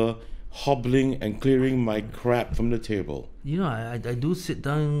over, hobbling and clearing my crap from the table. You know, I do sit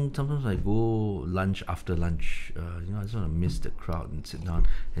down. Sometimes I go lunch after lunch. You know, I just want to miss the crowd and sit down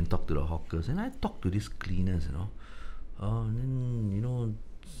and talk to the hawkers. And I talk to these cleaners, you know. And then, you know,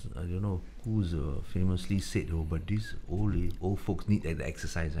 I don't know who's famously said, oh, but these old folks need the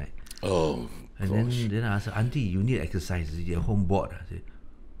exercise, right? Oh, and gosh. then I asked, auntie, you need exercise. You're home bored. I said,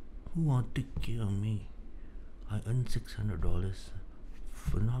 who want to take care of me? I earn $600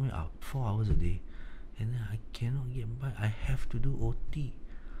 for how many hours? 4 hours a day. And then I cannot get by. I have to do OT.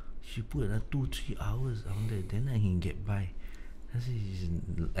 She put another 2-3 hours down there. Then I can get by. I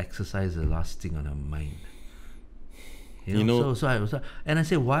said, exercise is the last thing on her mind. You know, so I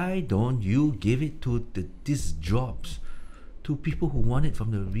said, why don't you give it to these jobs, to people who want it from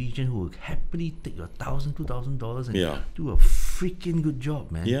the region, who will happily take your $1,000, $2,000 and do a freaking good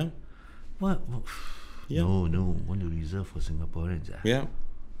job, man. Yeah. What? Yeah. No, want to reserve for Singaporeans. Yeah.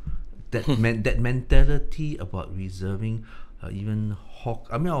 That mentality about reserving, even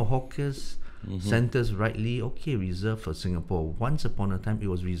our hawkers centers rightly reserved for Singapore. Once upon a time, it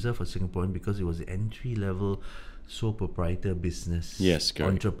was reserved for Singaporean because it was the entry level sole proprietor business. Yes,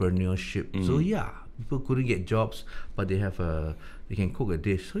 correct. Entrepreneurship. So yeah, people couldn't get jobs, but they can cook a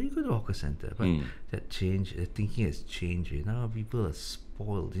dish. So you go to a hawker center. But that changed. The thinking has changed. Now people are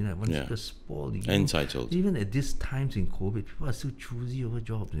spoiled. You know, once people are spoiled, entitled. Even at these times in COVID, people are still choosy over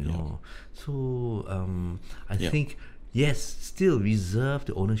jobs. You know. So I think. Yes, still reserve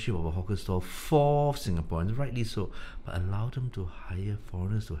the ownership of a hawker store for Singaporeans, rightly so, but allow them to hire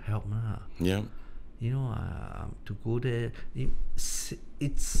foreigners to help. Yeah. You know, to go there,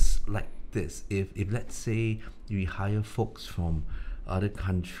 it's like this. If let's say you hire folks from other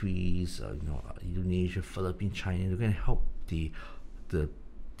countries, you know, Indonesia, Philippines, China, they're going to help the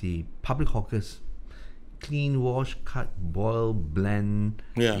public hawkers clean, wash, cut, boil, blend,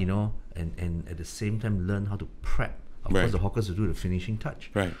 you know, and at the same time learn how to prep. Of course, the hawkers will do the finishing touch.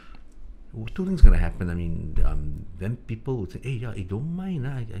 Right. Well, two things gonna happen. I mean, then people would say, "Hey, don't mind.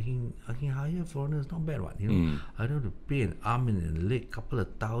 I can hire foreigners. Not bad, what? You know, I don't have to pay an arm and a leg, couple of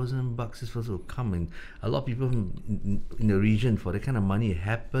 $1,000. This person will come, and a lot of people in the region for that kind of money,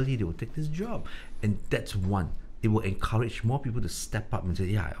 happily they will take this job, and that's one. It will encourage more people to step up and say,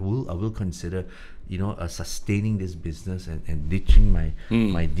 "Yeah, I will consider, you know, sustaining this business and ditching my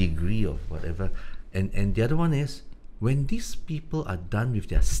degree of whatever." And the other one is, when these people are done with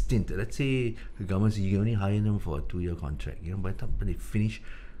their stint, let's say the government says you only hire them for a 2-year contract, you know, by the time they finish,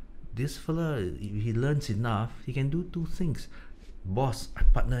 this fella, if he learns enough, he can do two things. Boss, I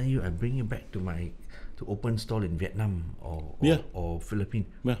partner you, I bring you back to open stall in Vietnam or Philippines.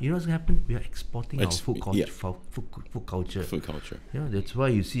 Yeah. You know what's going to happen? We are exporting our food culture. Food culture. Food culture. Yeah, that's why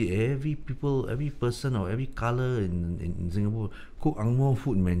you see every person or every colour in Singapore cook Ang Moh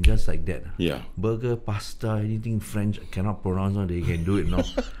food, man, just like that. Yeah. Burger, pasta, anything French, cannot pronounce what they can do it now.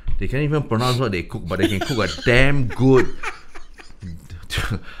 They can't even pronounce what they cook, but they can cook a damn good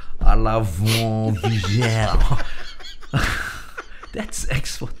à la von Vigel. That's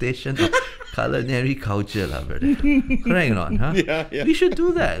exportation of culinary culture, brother. Correct or not, huh? Yeah. We should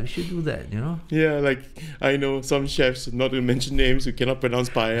do that, you know? Yeah, like, I know some chefs, not to mention names, who cannot pronounce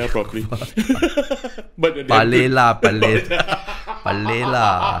paella properly. But Palela.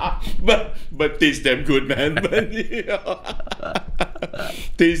 But tastes damn good, man.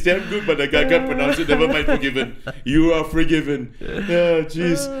 Tastes damn good, but the guy can't pronounce it. Never mind, forgiven. You are forgiven. Yeah,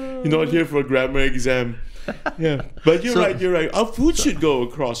 jeez. You're not here for a grammar exam. Yeah, but you're right. Our food should go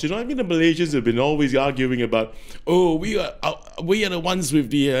across. You know, I mean, the Malaysians have been always arguing about, we are the ones with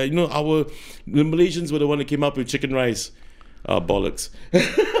the, the Malaysians were the one that came up with chicken rice. Bollocks.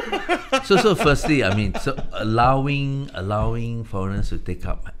 So firstly, I mean, so allowing foreigners to take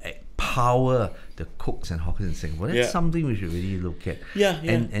up power the cooks and hawkers in Singapore. That's something we should really look at. Yeah.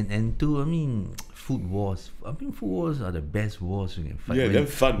 And two, I mean, food wars. I mean, food wars are the best wars you can fight. Yeah, they're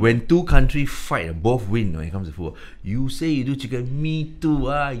fun. When two countries fight, both win when it comes to food. You say you do chicken, me too.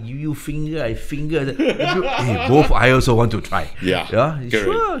 You finger, I finger. Both I also want to try. Yeah.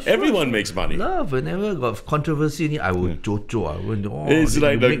 Sure. Everyone makes money. Love, whenever got controversy, I will jojo. I will. It's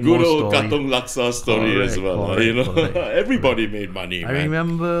like the good old Katong Laksa story as well. Correct. Everybody made money. I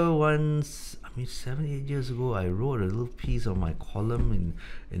remember once. 7-8 years ago, I wrote a little piece on my column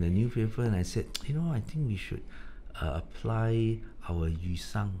in the newspaper, and I said, I think we should apply our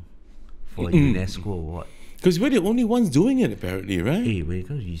Yusang for a UNESCO award. Because we're the only ones doing it, apparently, right? Hey, when it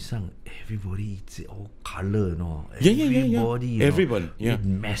comes to Yusang, everybody eats it all color, you know. Yeah. Everybody, you know, Everyone, yeah. It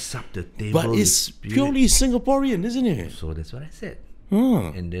mess up the table. But the it's spirit. purely Singaporean, isn't it? So that's what I said.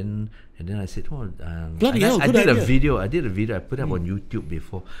 Huh. And then I said, Bloody hell, I good did a idea. video. I put it up on YouTube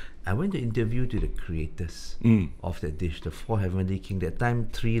before. I went to interview to the creators of that dish, the 4 Heavenly King. That time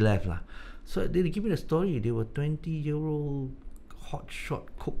 3 left lah. So they give me the story. They were 20-year-old hotshot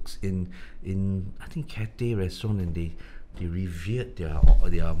cooks in I think Cathay restaurant, and they revered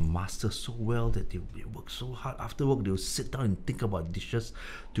their master so well that they work so hard. After work, they'll sit down and think about dishes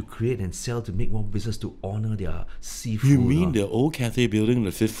to create and sell to make more business to honor their seafood. You mean the old Cathay building on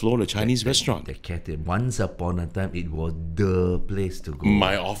the 5th floor, the Chinese restaurant? The Cathay. Once upon a time, it was the place to go.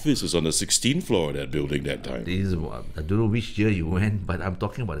 My office was on the 16th floor of that building that time. This is, I don't know which year you went, but I'm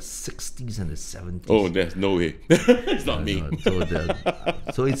talking about the 60s and the 70s. Oh, there's no way. It's not me.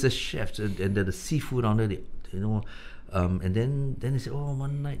 So it's a chef, and the seafood on there, and then they said,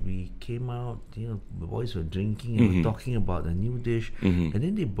 one night we came out, the boys were drinking and were talking about a new dish, and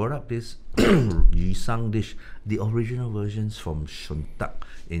then they brought up this Yusang dish, the original versions from Shuntak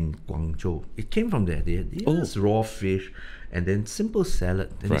in Guangzhou. It came from there. They had this raw fish and then simple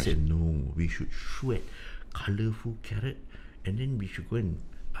salad. Then they said, no, we should shred colorful carrot, and then we should go and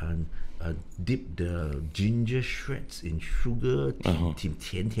dip the ginger shreds in sugar,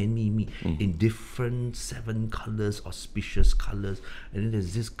 甜蜜蜜, in different 7 colors, auspicious colors, and then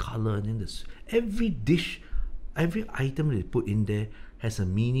there's this color, and then there's every dish, every item they put in there has a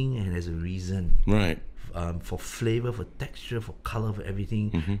meaning and has a reason. Right. For flavor, for texture, for color, for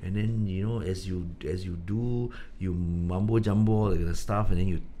everything, and then as you do, you mumbo jumbo all the stuff, and then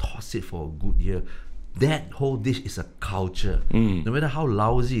you toss it for a good year. That whole dish is a culture. No matter how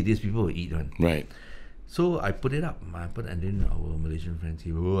lousy it is, people will eat one. Right. So I put it up. And then our Malaysian friends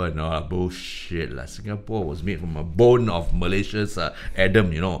say, "Oh no, bullshit! Singapore was made from a bone of Malaysia's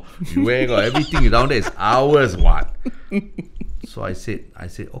Adam. Where got everything down there is ours. What?" So I said,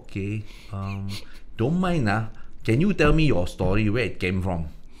 okay, don't mind can you tell me your story, where it came from?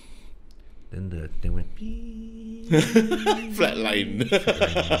 Then they went Flatline.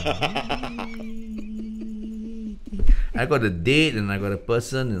 I got a date and I got a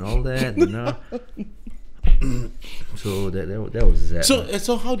person and all that, So that was that.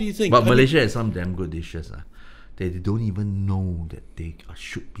 So how do you think? But Malaysia has some damn good dishes. They don't even know that they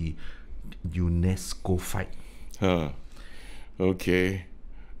should be UNESCO-fied. Okay.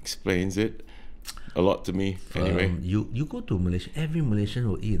 Explains it a lot to me. Anyway. You go to Malaysia, every Malaysian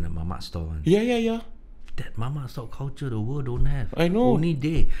will eat in a mamak store. Yeah. That mamak store culture the world don't have. I know. Only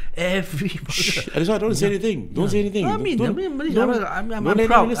they. Every. That's why I don't say anything. Don't say anything. I'm don't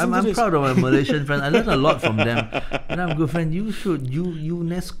proud. listen to I'm this. proud of my Malaysian friends. I learned a lot from them. And I'm a good friend. You should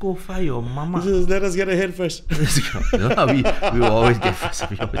UNESCO-fy your mama. Let us get ahead first. We will always get first.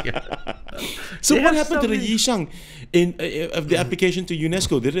 So what happened to the Yishang of the application to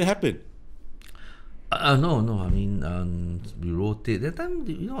UNESCO? Did it happen? No. I mean, we wrote it. That time,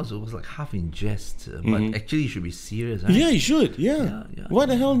 it was like half in jest. But actually, it should be serious. Right? Yeah, you should. Yeah. Why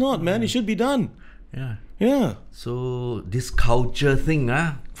the hell not, man? It should be done. Yeah. So this culture thing,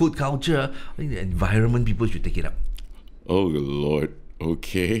 food culture, I think the environment people should take it up. Oh Lord.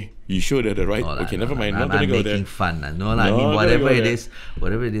 Okay. You sure they're the right? Okay, never mind. I'm Not gonna go there. making fun. I mean, whatever it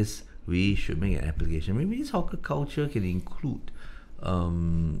is, we should make an application. Maybe this hawker culture can include,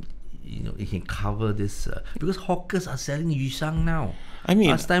 it can cover this because hawkers are selling Yusang now. I mean,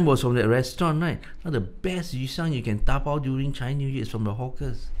 last time was from that restaurant, right? Now the best Yusang you can tapao during Chinese New Year is from the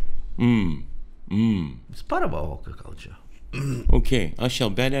hawkers. It's part of our hawker culture. Okay, I shall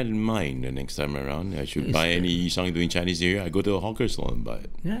bear that in mind the next time around. I should buy any Yusang during Chinese New Year. I go to a hawker store and buy it.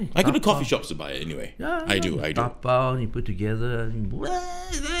 Yeah, I go to coffee shops to buy it anyway. I do. Tapao, you put together.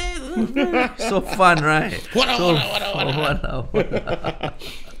 So fun, right? What?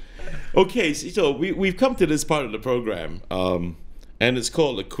 Okay, so we've come to this part of the program, and it's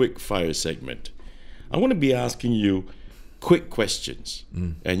called a quick fire segment. I want to be asking you quick questions,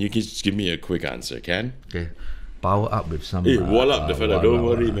 and you can just give me a quick answer, can? Okay. Power up with some. Wall up the fella, don't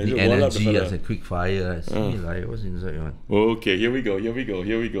worry, man. The energy as a quick fire. See, like, what's inside one? Okay, here we go.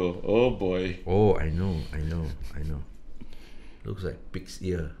 Oh boy. Oh, I know. Looks like pig's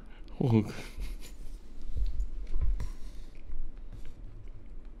ear. Oh.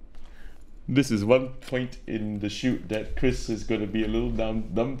 This is one point in the shoot that Chris is going to be a little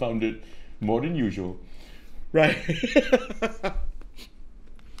dumbfounded more than usual. Right.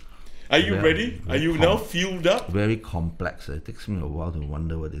 Are you ready? Are you now fueled up? Very complex. It takes me a while to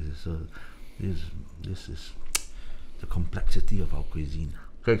wonder what this is. So this is the complexity of our cuisine.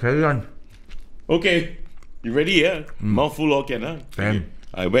 Okay, carry on. Okay, you ready? Yeah, mouthful all can, huh? Fam.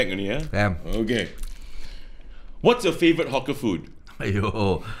 I whack on you, huh? Fam. Okay. What's your favorite hawker food?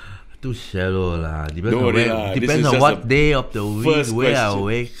 Ayo, too shallow lah. Depends No on, worry lah, this depends is on just what the day of the week, first where I question.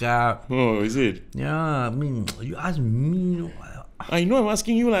 wake up. Oh, is it? Yeah, I mean, you ask me. I know I'm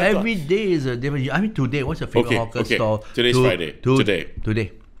asking you like Every day is a different. I mean, today, what's your favorite hawker stall? Today's Friday. Today.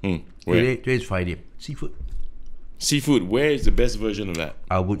 Today. Where? Today is Friday. Seafood. Seafood. Where is the best version of that?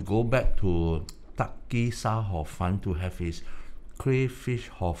 I would go back to Taki Sa Hor Fun to have his crayfish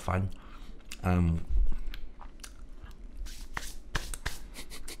hor fun.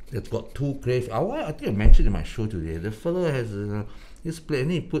 It's got 2 crayfish. I think I mentioned in my show today. The fellow has this plate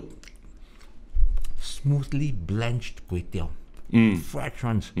and he put smoothly blanched kway teow, fresh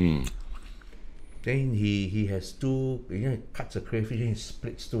ones. Then he has 2. He cuts a crayfish and he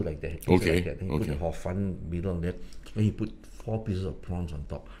splits 2 like that. Okay. Like that. Then he put the hor fun middle on there. Then he put 4 pieces of prawns on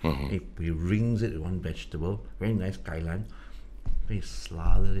top. He rings it with 1 vegetable. Very nice kailan. Then he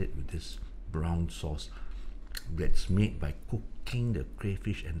slathered it with this brown sauce that's made by cooking the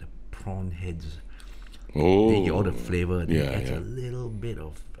crayfish and the prawn heads. Oh. They get all the flavor. Then Yeah, it adds yeah. a little bit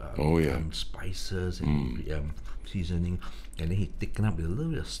of Mm. spices and seasoning. And then he thicken up with a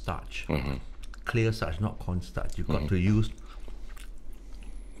little bit of starch. Clear starch, not cornstarch. You've got to use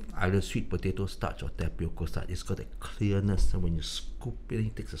either sweet potato starch or tapioca starch. It's got a clearness. So when you scoop it, he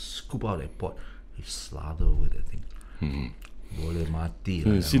takes a scoop out of that pot. He slather over that thing. Boleh mati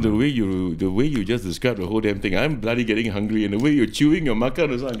lah. See the way you just described the whole damn thing. I'm bloody getting hungry, and the way you're chewing your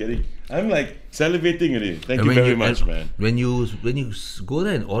makan also I'm like salivating at it. Thank you very much, man. When you go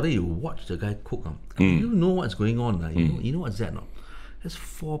there and order, you watch the guy cook. You know what's going on. You know what's that? No? That's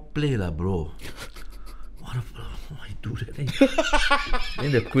foreplay lah, bro. Why do that?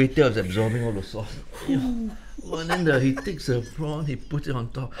 Then the kway teow is absorbing all the sauce. And then he takes the prawn, he puts it on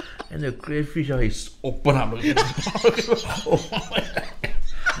top, and the crayfish he's open up again.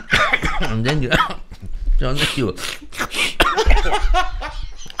 And then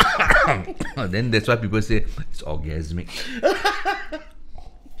then that's why people say it's orgasmic.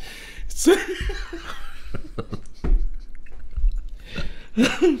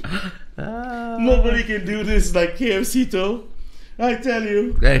 Nobody can do this like KF Seetoh. I tell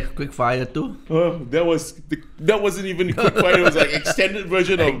you. Hey, quick fire too. That wasn't even quick fire. It was like extended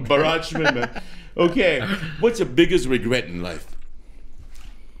version of barragement, man. Okay, what's your biggest regret in life?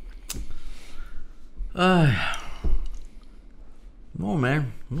 No,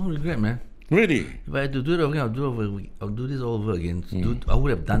 man. No regret, man. Really? If I had to do it again, I'll do this all over again. I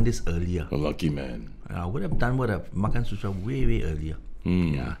would have done this earlier. A lucky man. I would have done makan susah way earlier.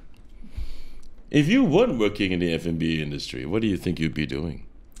 Yeah. If you weren't working in the F&B industry, what do you think you'd be doing?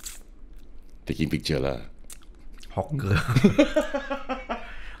 Taking picture lah. Hawker.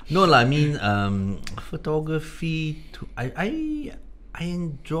 No lah. I mean, photography. I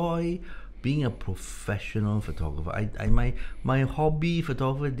enjoy being a professional photographer. My hobby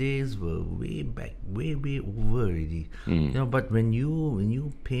photographer days were way back, way over already. You know, but when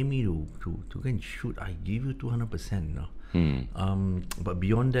you pay me to go and shoot, I give you 200%. But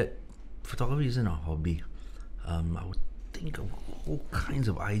beyond that, photography isn't a hobby. I would think of all kinds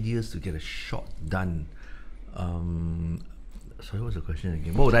of ideas to get a shot done. Sorry, what's the question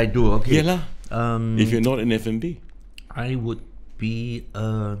again? What would I do? Okay. Yeah lah. If you're not in F&B, I would be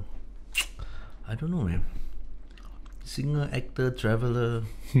I don't know, man. Singer, actor, traveler,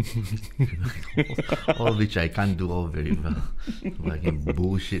 all which I can't do all very well. But I can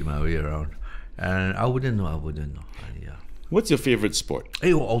bullshit my way around. And I wouldn't know. Yeah. what's your favorite sport?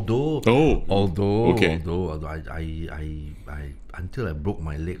 Hey, although Okay. I until I broke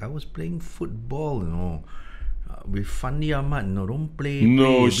my leg, I was playing football, with Fandi Ahmad. Don't play.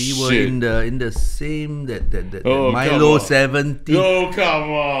 No We were shit. in the same that Oh, Milo come on. 70. Oh,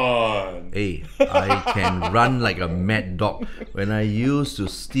 come on. Hey, I can run like a mad dog. When I used to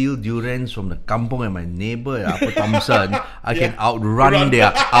steal durians from the kampong and my neighbor at Upper Thomson, I can outrun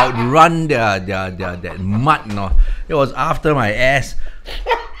their that mud. It was after my ass.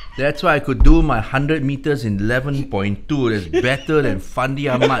 That's why I could do my 100 meters in 11.2. That's better than Fandi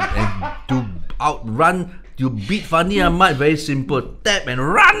Ahmad. And to beat Fandi Ahmad, very simple. Tap and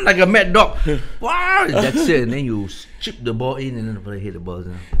run like a mad dog. Wow, that's it. And then you chip the ball in and then the hit the ball.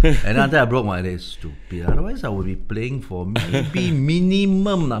 And after I broke my leg, stupid. Otherwise, I would be playing for maybe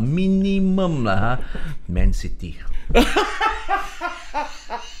minimum Man City.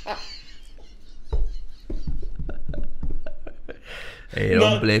 Hey,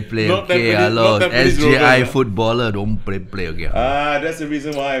 don't play, not okay? Tampines- Hello, not Tampines SJI Rovers. footballer, don't play, okay? That's the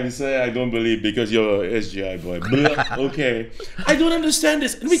reason why I'm saying I don't believe, because you're a SGI boy. Blah, okay. I don't understand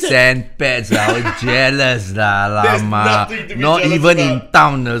this. Let me tell- Sandpads lah, jealous lah, There's lama. nothing to be Not jealous even in about.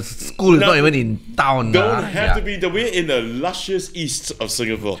 town. The school is not Nothing. even in town. Don't lah. have to be. We're in the luscious east of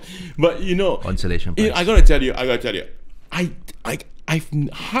Singapore, but you know, Consolation you know, prize. I gotta tell you, I've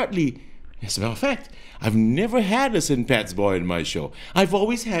hardly, as a matter of fact, I've never had a St. Pat's boy in my show. I've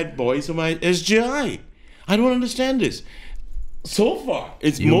always had boys from my SGI. I don't understand this. So far,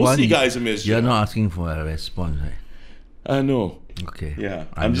 it's mostly guys from SGI. You're not asking for a response, right? I know. Okay. Yeah,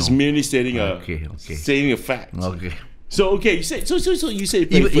 I I'm just know. merely stating Okay. stating a fact. Okay. So okay, you say you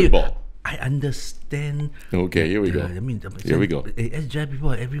play Even- football. I understand. Okay, here we go. I mean, Here we go. SGI people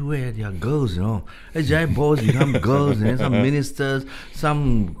are everywhere. They are girls, you know. SGI boys become girls, and then some ministers,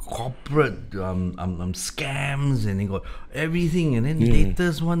 some corporate scams, and they got everything. And then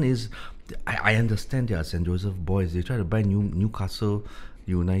latest one is, I understand they are St. Joseph boys. They try to buy Newcastle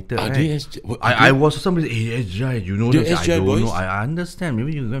United. Are right? they SGI? What- I was somebody. Hey, SGI, you know They're this? SGI I don't boys? know. I understand.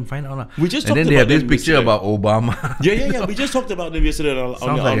 Maybe you go and find out. Lah. We just and then talked they have about this them picture yesterday. about Obama. Yeah. We just talked about them yesterday on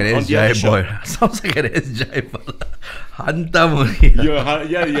Sounds like an on the other SGI show. boy. Sounds like an SGI boy. Hantam only. I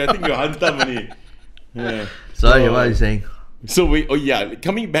think you're Hantam only. Yeah. Sorry, what are you saying? So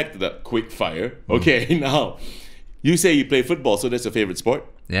coming back to the quick fire. Okay, now you say you play football, so that's your favorite sport.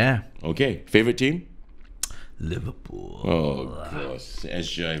 Yeah. Okay, favorite team? Liverpool. Oh gosh,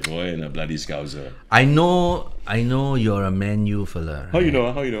 SGI boy and a bloody Scouser. I know you're a Man U fella. How right? you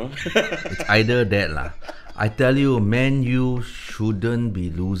know? How you know? It's either that lah. I tell you, Man U shouldn't be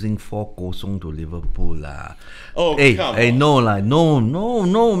losing 4-0 to Liverpool lah. Oh, hey, come hey, on. no lah, no,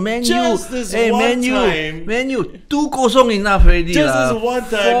 Man Just U. this Hey, one Man time. U, Man U, 2-0 enough already Just lah. this one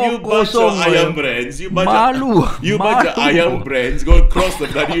time, you bunch of 4-0, ayam brands, you bunch Malu, of ayam brands go across the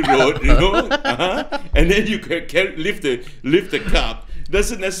bloody road, you know, and then you can lift the cup.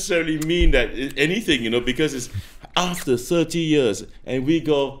 Doesn't necessarily mean that anything, you know, because it's after 30 years, and we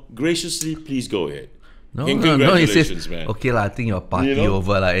go graciously, please go ahead. No, And he congratulations, says, man. okay lah, I think your party You know?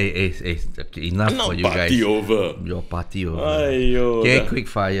 over lah. Hey, okay, enough Not for you guys. party over. Your party over. Aiyo, Okay, dah. quick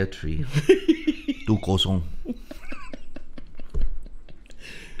fire 3. 2-0.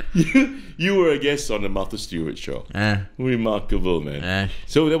 You were a guest on the Martha Stewart show. Remarkable, man.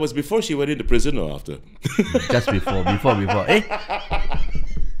 So that was before she went into prison or after? Just before. Eh?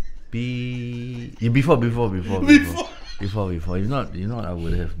 Before. If not, I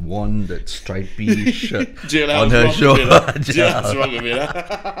would have worn that stripy shirt on her show. Jailhouse wrong with it,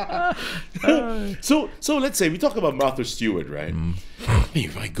 huh? So let's say we talk about Martha Stewart, right? Hey,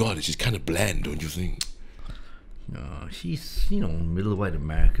 my God, she's kind of bland, don't you think? She's, middle white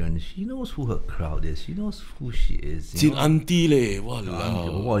American. She knows who her crowd is. She knows who she is. She's auntie leh,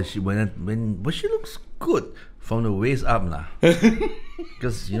 walao. Well, but she looks good from the waist up lah.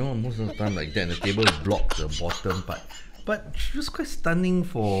 Because most of the time like that, the table blocks the bottom part. But she was quite stunning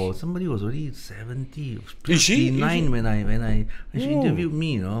for somebody who was already 70, Is she? 59 when she interviewed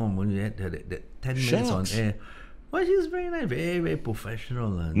me. When we had that 10 minutes on Shucks. air. Well, she was very nice, very very professional.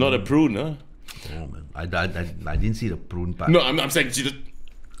 Not a prune, huh? Oh man, I didn't see the prune part. No, I'm saying she.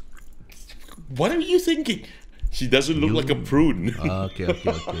 What are you thinking? She doesn't look like a prune. Okay,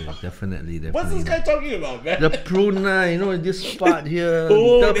 definitely. What's this guy talking about, man? The prune, this part here.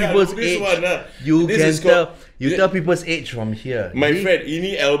 Oh, you tell yeah, people's this age. one, You this can is called- tell people's age from here. My See? friend,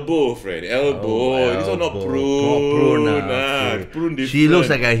 ini elbow, friend. Elbow. These are not elbow. prune. Not prune, Nah, prune different. She looks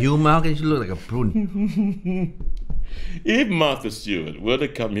like a human. How can she look like a prune? If Martha Stewart were to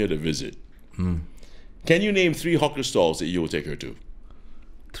come here to visit, can you name 3 hawker stalls that you will take her to?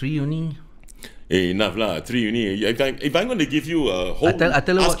 3 only. Hey, enough lah. 3 only. If I'm going to give you a whole, I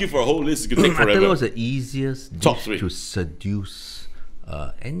tell you ask what- you for a whole list, it's going to take I tell you forever. what's the easiest Top dish 3. to seduce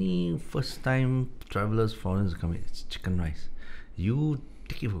any first-time travelers, foreigners coming. It's chicken rice. You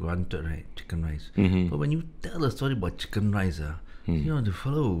take it for granted, right? Chicken rice. But when you tell a story about chicken rice, the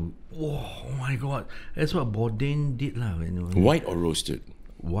fellow, oh my God, that's what Bourdain did lah. White or roasted?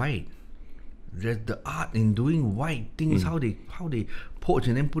 White. There's the art in doing white things. How they poach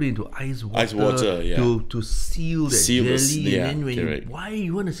and then put it into ice water, yeah. to seal that Seal the jelly. yeah, and then correct. why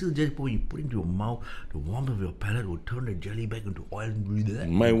you want to seal jelly? But when you put it into your mouth, the warmth of your palate will turn the jelly back into oil.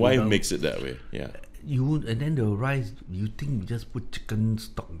 My wife makes it that way. Yeah. And then the rice, you think you just put chicken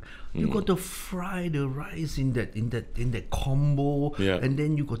stock. You got to fry the rice in that combo, Yeah. and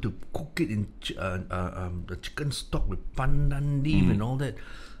then you got to cook it in the chicken stock with pandan leaf and all that.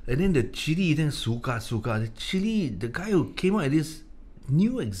 And then the chili, then suka. The chili, the guy who came out with this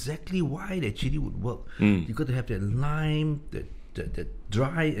knew exactly why that chili would work. You got to have that lime, that that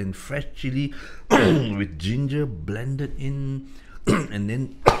dry and fresh chili with ginger blended in, and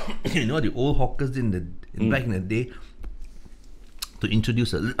then you know the old hawkers back in the day to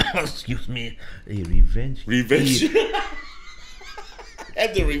introduce a excuse me, a revenge.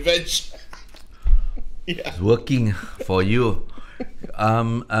 Have the revenge. Yeah. It's working for you.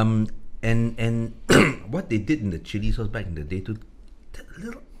 And what they did in the chili sauce back in the day, to that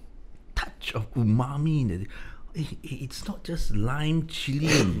little touch of umami in the, it's not just lime,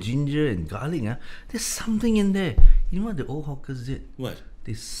 chili, and ginger and garlic. There's something in there. You know what the old hawkers did? What?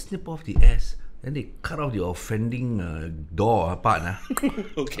 They snip off the ass, then they cut off the offending door part.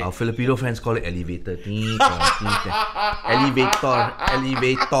 Okay. Our Filipino friends call it elevator. Elevator,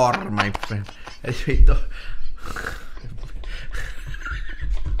 my friend. Elevator.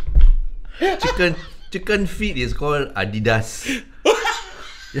 Chicken feet is called Adidas.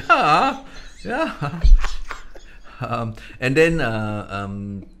 Yeah. And then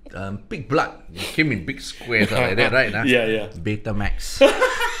pig blood. It came in big squares like that, right? Yeah. Betamax.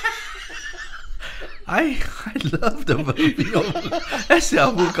 I love the Filipino. That's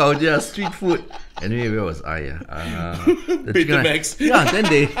our food culture, street food. Anyway, where was I? The Betamax. Yeah, then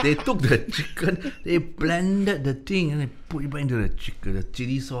they took the chicken, they blended the thing, and they put it back into the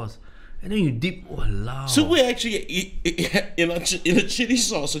chili sauce. And then you dip, walao. So we actually in a chili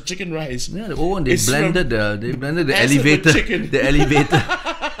sauce or chicken rice. Yeah, the old one they blended the elevator. The elevator.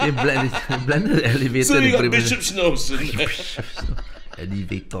 They blended the elevator. So you got Bishop's nose in there.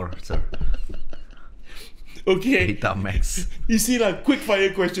 Elevator, sir. Okay. Betamax. You see, like quick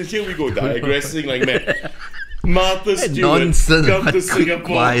fire questions. Here we go, digressing like mad. Martha Stewart Nonsense. come to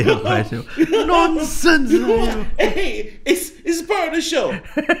Singapore. Nonsense. Hey, it's part of the show.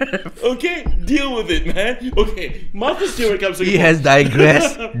 Okay, deal with it, man. Okay, Martha Stewart comes to Singapore. He has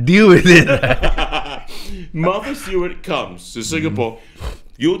digressed. Deal with it. Martha Stewart comes to Singapore.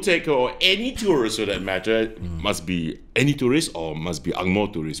 You take her, or any tourist for that matter, must be any tourist or must be Ang Mo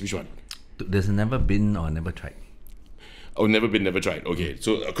tourist. Which one? There's never been or never tried. Oh, never been, never tried. Okay,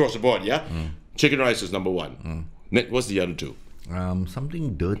 so across the board, yeah? Chicken rice is number one. What's the other two?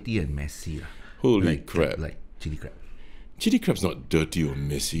 Something dirty and messy. Holy crap. Like chili crab. Chili crab's not dirty or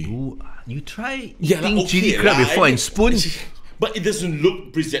messy. You try Yeah, eating like, okay, chili crab lah, before in spoon? But it doesn't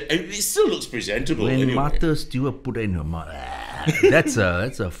look it still looks presentable. When anyway. Martha Stewart put it in her mouth, that's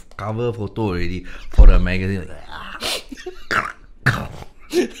a cover photo already for the magazine.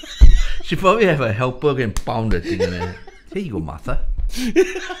 She probably have a helper can pound the thing in there. Here you go, Martha.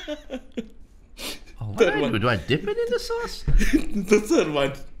 Oh, do I dip it in the sauce? The third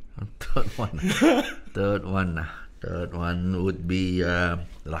one. Third one would be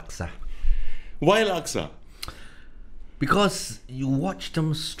laksa. Why laksa? Because you watch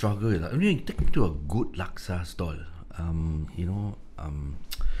them struggle. I mean, you take them to a good laksa stall.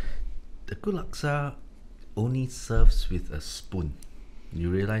 The good laksa only serves with a spoon. You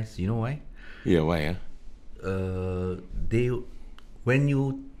realize? You know why? Yeah, why? When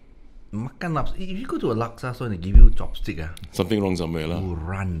you makan laksa, if you go to a laksa store and they give you chopstick, something wrong somewhere, lah. you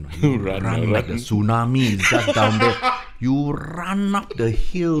run. Run. Like the tsunami is just down there. You run up the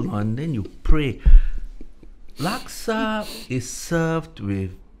hill and then you pray. Laksa is served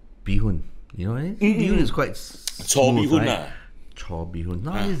with bihun. You know what I mean? Bihun is quite Chor smooth, bihun, right? Chor bihun.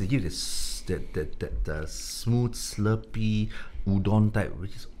 Nowadays they give that smooth, slurpy udon type,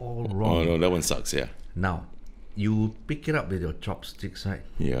 which is all wrong. Oh no, that one sucks. Yeah. Now, you pick it up with your chopsticks, right?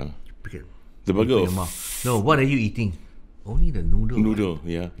 Yeah. You pick it. The burger. Your mouth. No, what are you eating? Only the noodle. Noodle.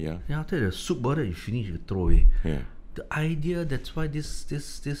 Yeah. Then after the soup bottle, you finish, you throw away. Yeah. The idea, that's why this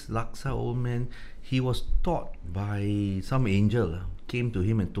laksa old man, he was taught by some angel, came to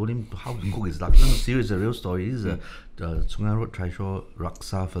him and told him how to cook his laksa. No, serious, a real story. This is the Sungai Road Trishaw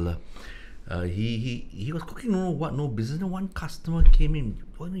laksa fella. He was cooking no business. Then one customer came in.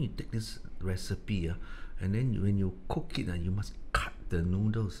 Why don't you take this recipe? And then when you cook it, you must cut the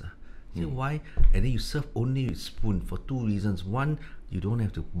noodles. You know why? And then you serve only with spoon for two reasons. One, you don't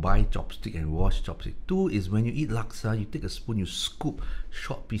have to buy chopstick and wash chopstick. Two is when you eat laksa, you take a spoon, you scoop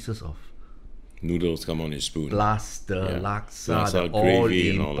short pieces of Noodles come on a spoon. plus the laksa, the gravy all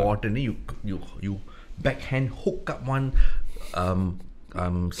and all that. important. Then you backhand hook up one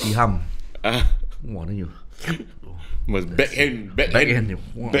siham. Wow, then you Must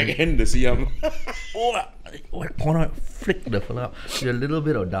backhand the siam. corner, flick the fella up with a little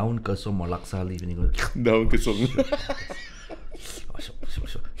bit of down kasum or laksa leaf, and you go. Down kesong.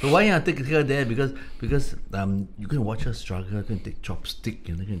 So why I take her there? Because you can watch her struggle. You can take chopstick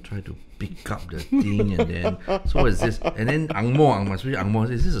and you can try to pick up the thing, and then so what is this? And then especially Ang Mo,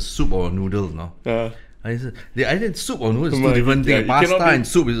 is this a soup or a noodle? No. I said, they either soup or noodles, My two different God, things. you Pasta cannot be- and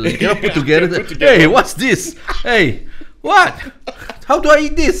soup, you cannot put together. Put together. Hey, what's this? Hey, what? How do I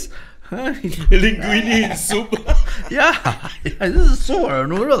eat this? Huh? Linguine in soup. Yeah, this is soup or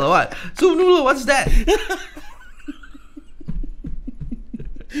noodle or what? Soup noodle, what's that?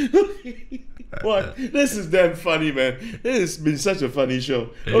 What? This is damn funny, man. This has been such a funny show.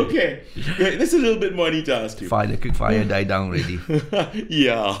 Okay, wait, there's a little bit more I need to ask you. Fire, the quick fire died down already.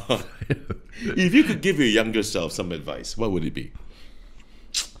 Yeah. If you could give your younger self some advice, what would it be?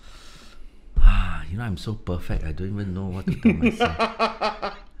 You know, I'm so perfect, I don't even know what to tell myself.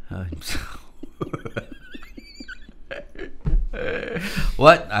 I'm so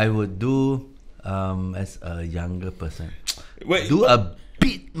what I would do as a younger person, Wait, do what? a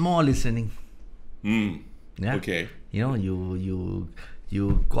bit more listening. Yeah. Okay. You know,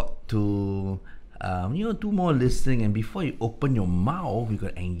 you got to do more listening, and before you open your mouth, you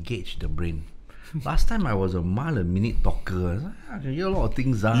got to engage the brain. Last time I was a mile a minute talker. I can hear a lot of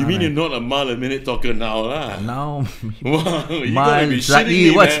things. You mean you're not a mile a minute talker now, lah? Now Wow, you gotta mile be slightly,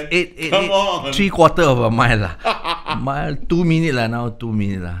 shitting me, what's man. eight, Come on. 3/4 of a mile lah. Mile 2 minutes lah now, 2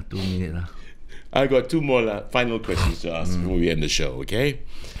 minutes lah, 2 minutes lah. I got two more final questions to ask before we end the show, okay?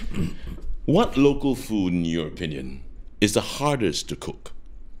 What local food, in your opinion, is the hardest to cook?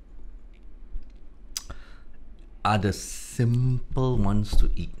 Are the simple ones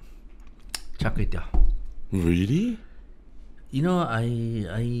to eat. Char kway teow. Really? You know,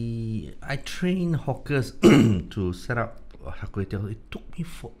 I train hawkers to set up char kway teow. It took me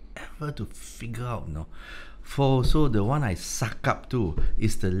forever to figure out, you know. So the one I suck up to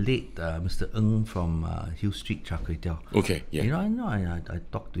is the late Mr. Ng from Hill Street Char Kway Teow. Okay, yeah. You know, I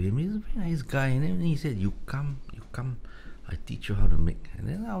talked to him. He's a very nice guy, and then he said, "You come, I teach you how to make." And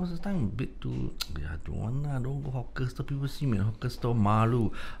then I was a bit too, don't go hawker store. People see me in hawker store,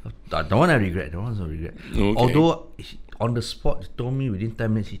 malu. The one I regret. The one I regret. Okay. Although on the spot, he told me within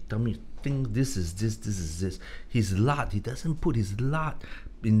 10 minutes, he told me, think this is this. His lard, he doesn't put his lard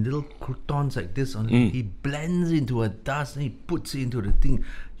in little croutons like this. He blends into a dust and he puts it into the thing.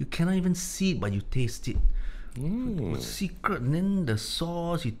 You cannot even see it, but you taste it. Secret. And then the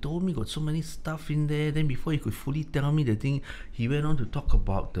sauce, he told me got so many stuff in there. Then before he could fully tell me the thing, he went on to talk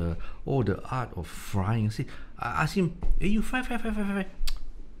about the art of frying. I asked him, hey, you fry.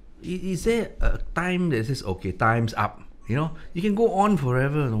 Is there a time that says, okay, time's up? You know, you can go on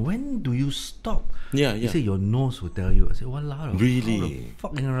forever. When do you stop? Yeah. He said, your nose will tell you. I said, walao, Really? how the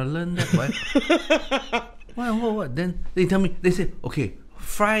fuck am I gonna learn that? What? Then they tell me, they say, okay,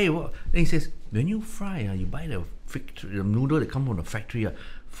 fry. What? Then he says, when you fry, you buy the noodle that come from the factory.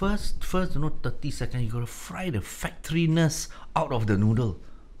 First, 30 seconds, you gotta fry the factoriness out of the noodle.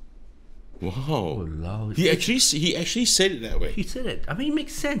 Wow. Walao. He actually said it that way. He said it. I mean, it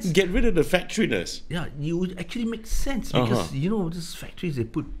makes sense. Get rid of the factoriness. Yeah, you actually make sense because you know these factories, they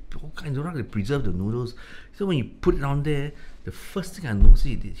put all kinds of, they preserve the noodles. So when you put it on there, the first thing I noticed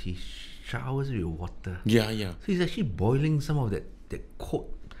is he showers it with water. Yeah. So he's actually boiling some of that coat,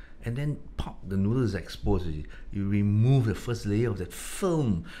 and then pop, the noodle is exposed. You remove the first layer of that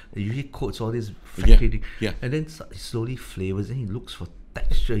film that usually coats all this factory, and then he slowly flavors, and he looks for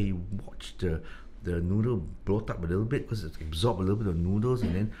texture. He watched the noodle bloat up a little bit because it absorbed a little bit of noodles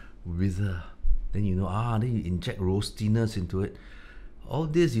and then wither. Then you know, then you inject roastiness into it. All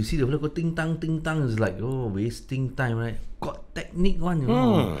this, you see the go ting tang is like, wasting time, right? Got technique one, you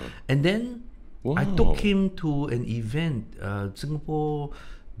know. And then I took him to an event, Singapore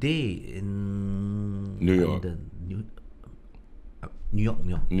Day in New York. New York.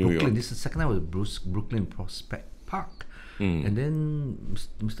 New Brooklyn. York. This is the second time I was Brooklyn Prospect Park. And then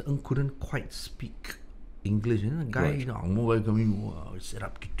Mr. Ng couldn't quite speak English. And the guy, welcoming, set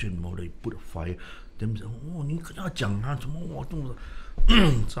up kitchen, they put a fire. Then said,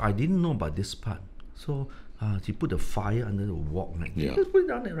 so I didn't know about this part. So he put the fire under the wok. Like, just put it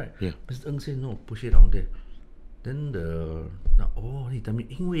down there, right? Yeah. Mr. Ng said, no, push it down there. Then he told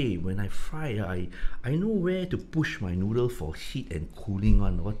me, when I fry, I know where to push my noodle for heat and cooling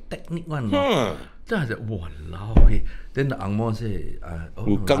one, or technique one. Then I said, walao. Then the Ang Mo said,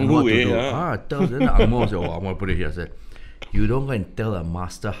 then the Ang Mo said, I'm going to put it here. I said, you don't go and tell a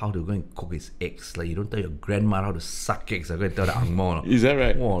master how to go and cook his eggs. Like you don't tell your grandmother how to suck eggs. I go and tell the Ang Mo. Is that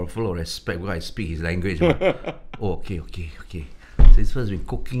right? Full of respect because I speak his language. Okay. So this has been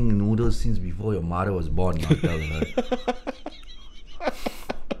cooking noodles since before your mother was born. I'll tell her.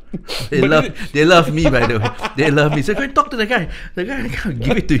 They love me, by the way. They love me. So go and talk to the guy. The guy will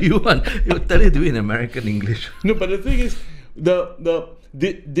give it to you. He'll tell you to do it in American English. No, but the thing is,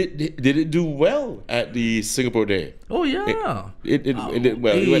 Did it do well at the Singapore Day? Oh yeah. It did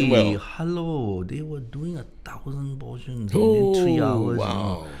well. It went well. Hello, they were doing 1,000 portions Oh, in 3 hours. wow.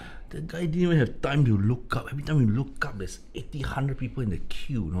 You know. The guy didn't even have time to look up. Every time you look up, there's 80, 100 people in the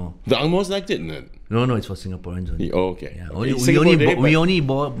queue. No, The Angmos liked it, no? no, it's for Singaporeans only. Oh, okay. Yeah, Singapore Day, we only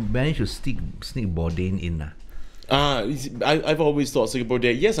managed to sneak Bourdain in. I've always thought Singapore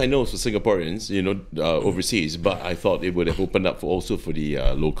Day. Yes, I know it's for Singaporeans, overseas, but I thought it would have opened up also for the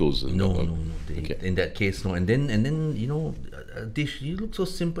locals. No. Okay. In that case, no. And then a dish. You look so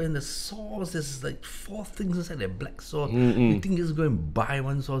simple, and the sauce. There's like 4 things inside that black sauce. You think just go and buy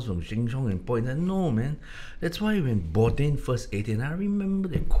one sauce from Sheng Siong and pour it? No, man. That's why when Bourdain first ate it, and I remember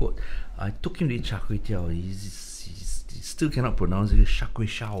the quote. I took him to eat char kway teow. He still cannot pronounce it. Char kway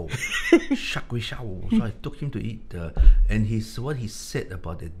shao. Char kway shao. So I took him to eat and what he said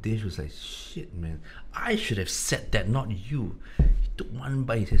about the dish was like, shit, man. I should have said that, not you. He took one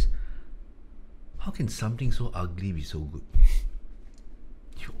bite. He says, how can something so ugly be so good?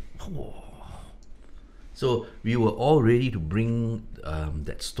 So we were all ready to bring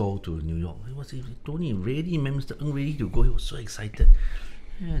that stall to New York. It was Tony ready, Mr. Ng ready to go. He was so excited.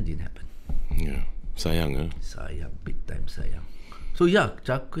 Yeah, it didn't happen. Yeah. Sayang, huh? Sayang, big time sayang. So yeah,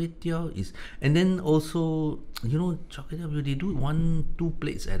 char kway teow is, and then also, char kway teow, they do 1-2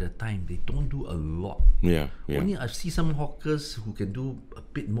 plates at a time. They don't do a lot. Yeah. Only I see some hawkers who can do a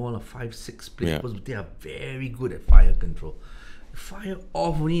bit more, like 5-6 plates, Yeah. because they are very good at fire control. Fire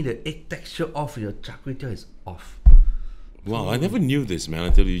off, only the egg texture off, your char kway teow is off. Wow, I never knew this, man,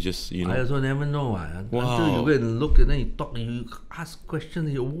 until you just, I also never know. Until Wow. you go and look and then you talk and you ask questions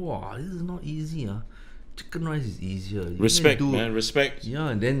and wow, this is not easy. Chicken rice is easier. You Respect, can do- man, respect. Yeah,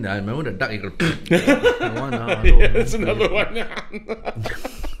 and then I remember the duck. You go, Yeah, that's another one.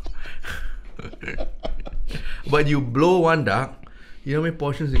 But you blow one duck, you know how many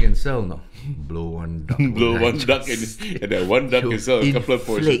portions you can sell now? Blow one duck. Blow one duck and that one duck can sell a couple of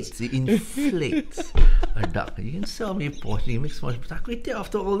portions. It inflates a duck. You can sell me a portion, you make so much. Char kway teow,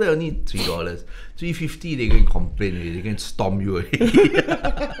 after all that, only $3. $3.50, they can complain already. They can storm you already.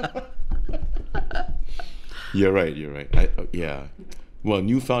 You're right. Yeah. Well,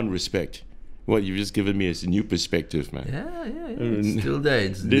 newfound respect. What you've just given me is a new perspective, man. Yeah. It's still there.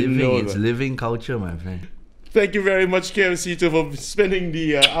 It's Didn't know living. It's that. living culture, my friend. Thank you very much, KF Seetoh, for spending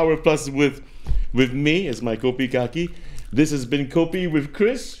the hour plus with me as my Kopi Kaki. This has been Kopi with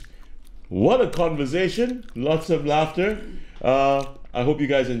Chris. What a conversation. Lots of laughter. I hope you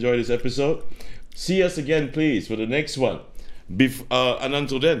guys enjoyed this episode. See us again, please, for the next one. And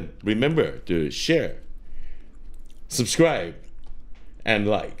until then, remember to share, subscribe, and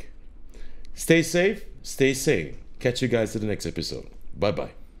like. Stay safe, stay sane. Catch you guys to the next episode.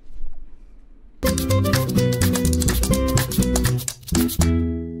 Bye-bye.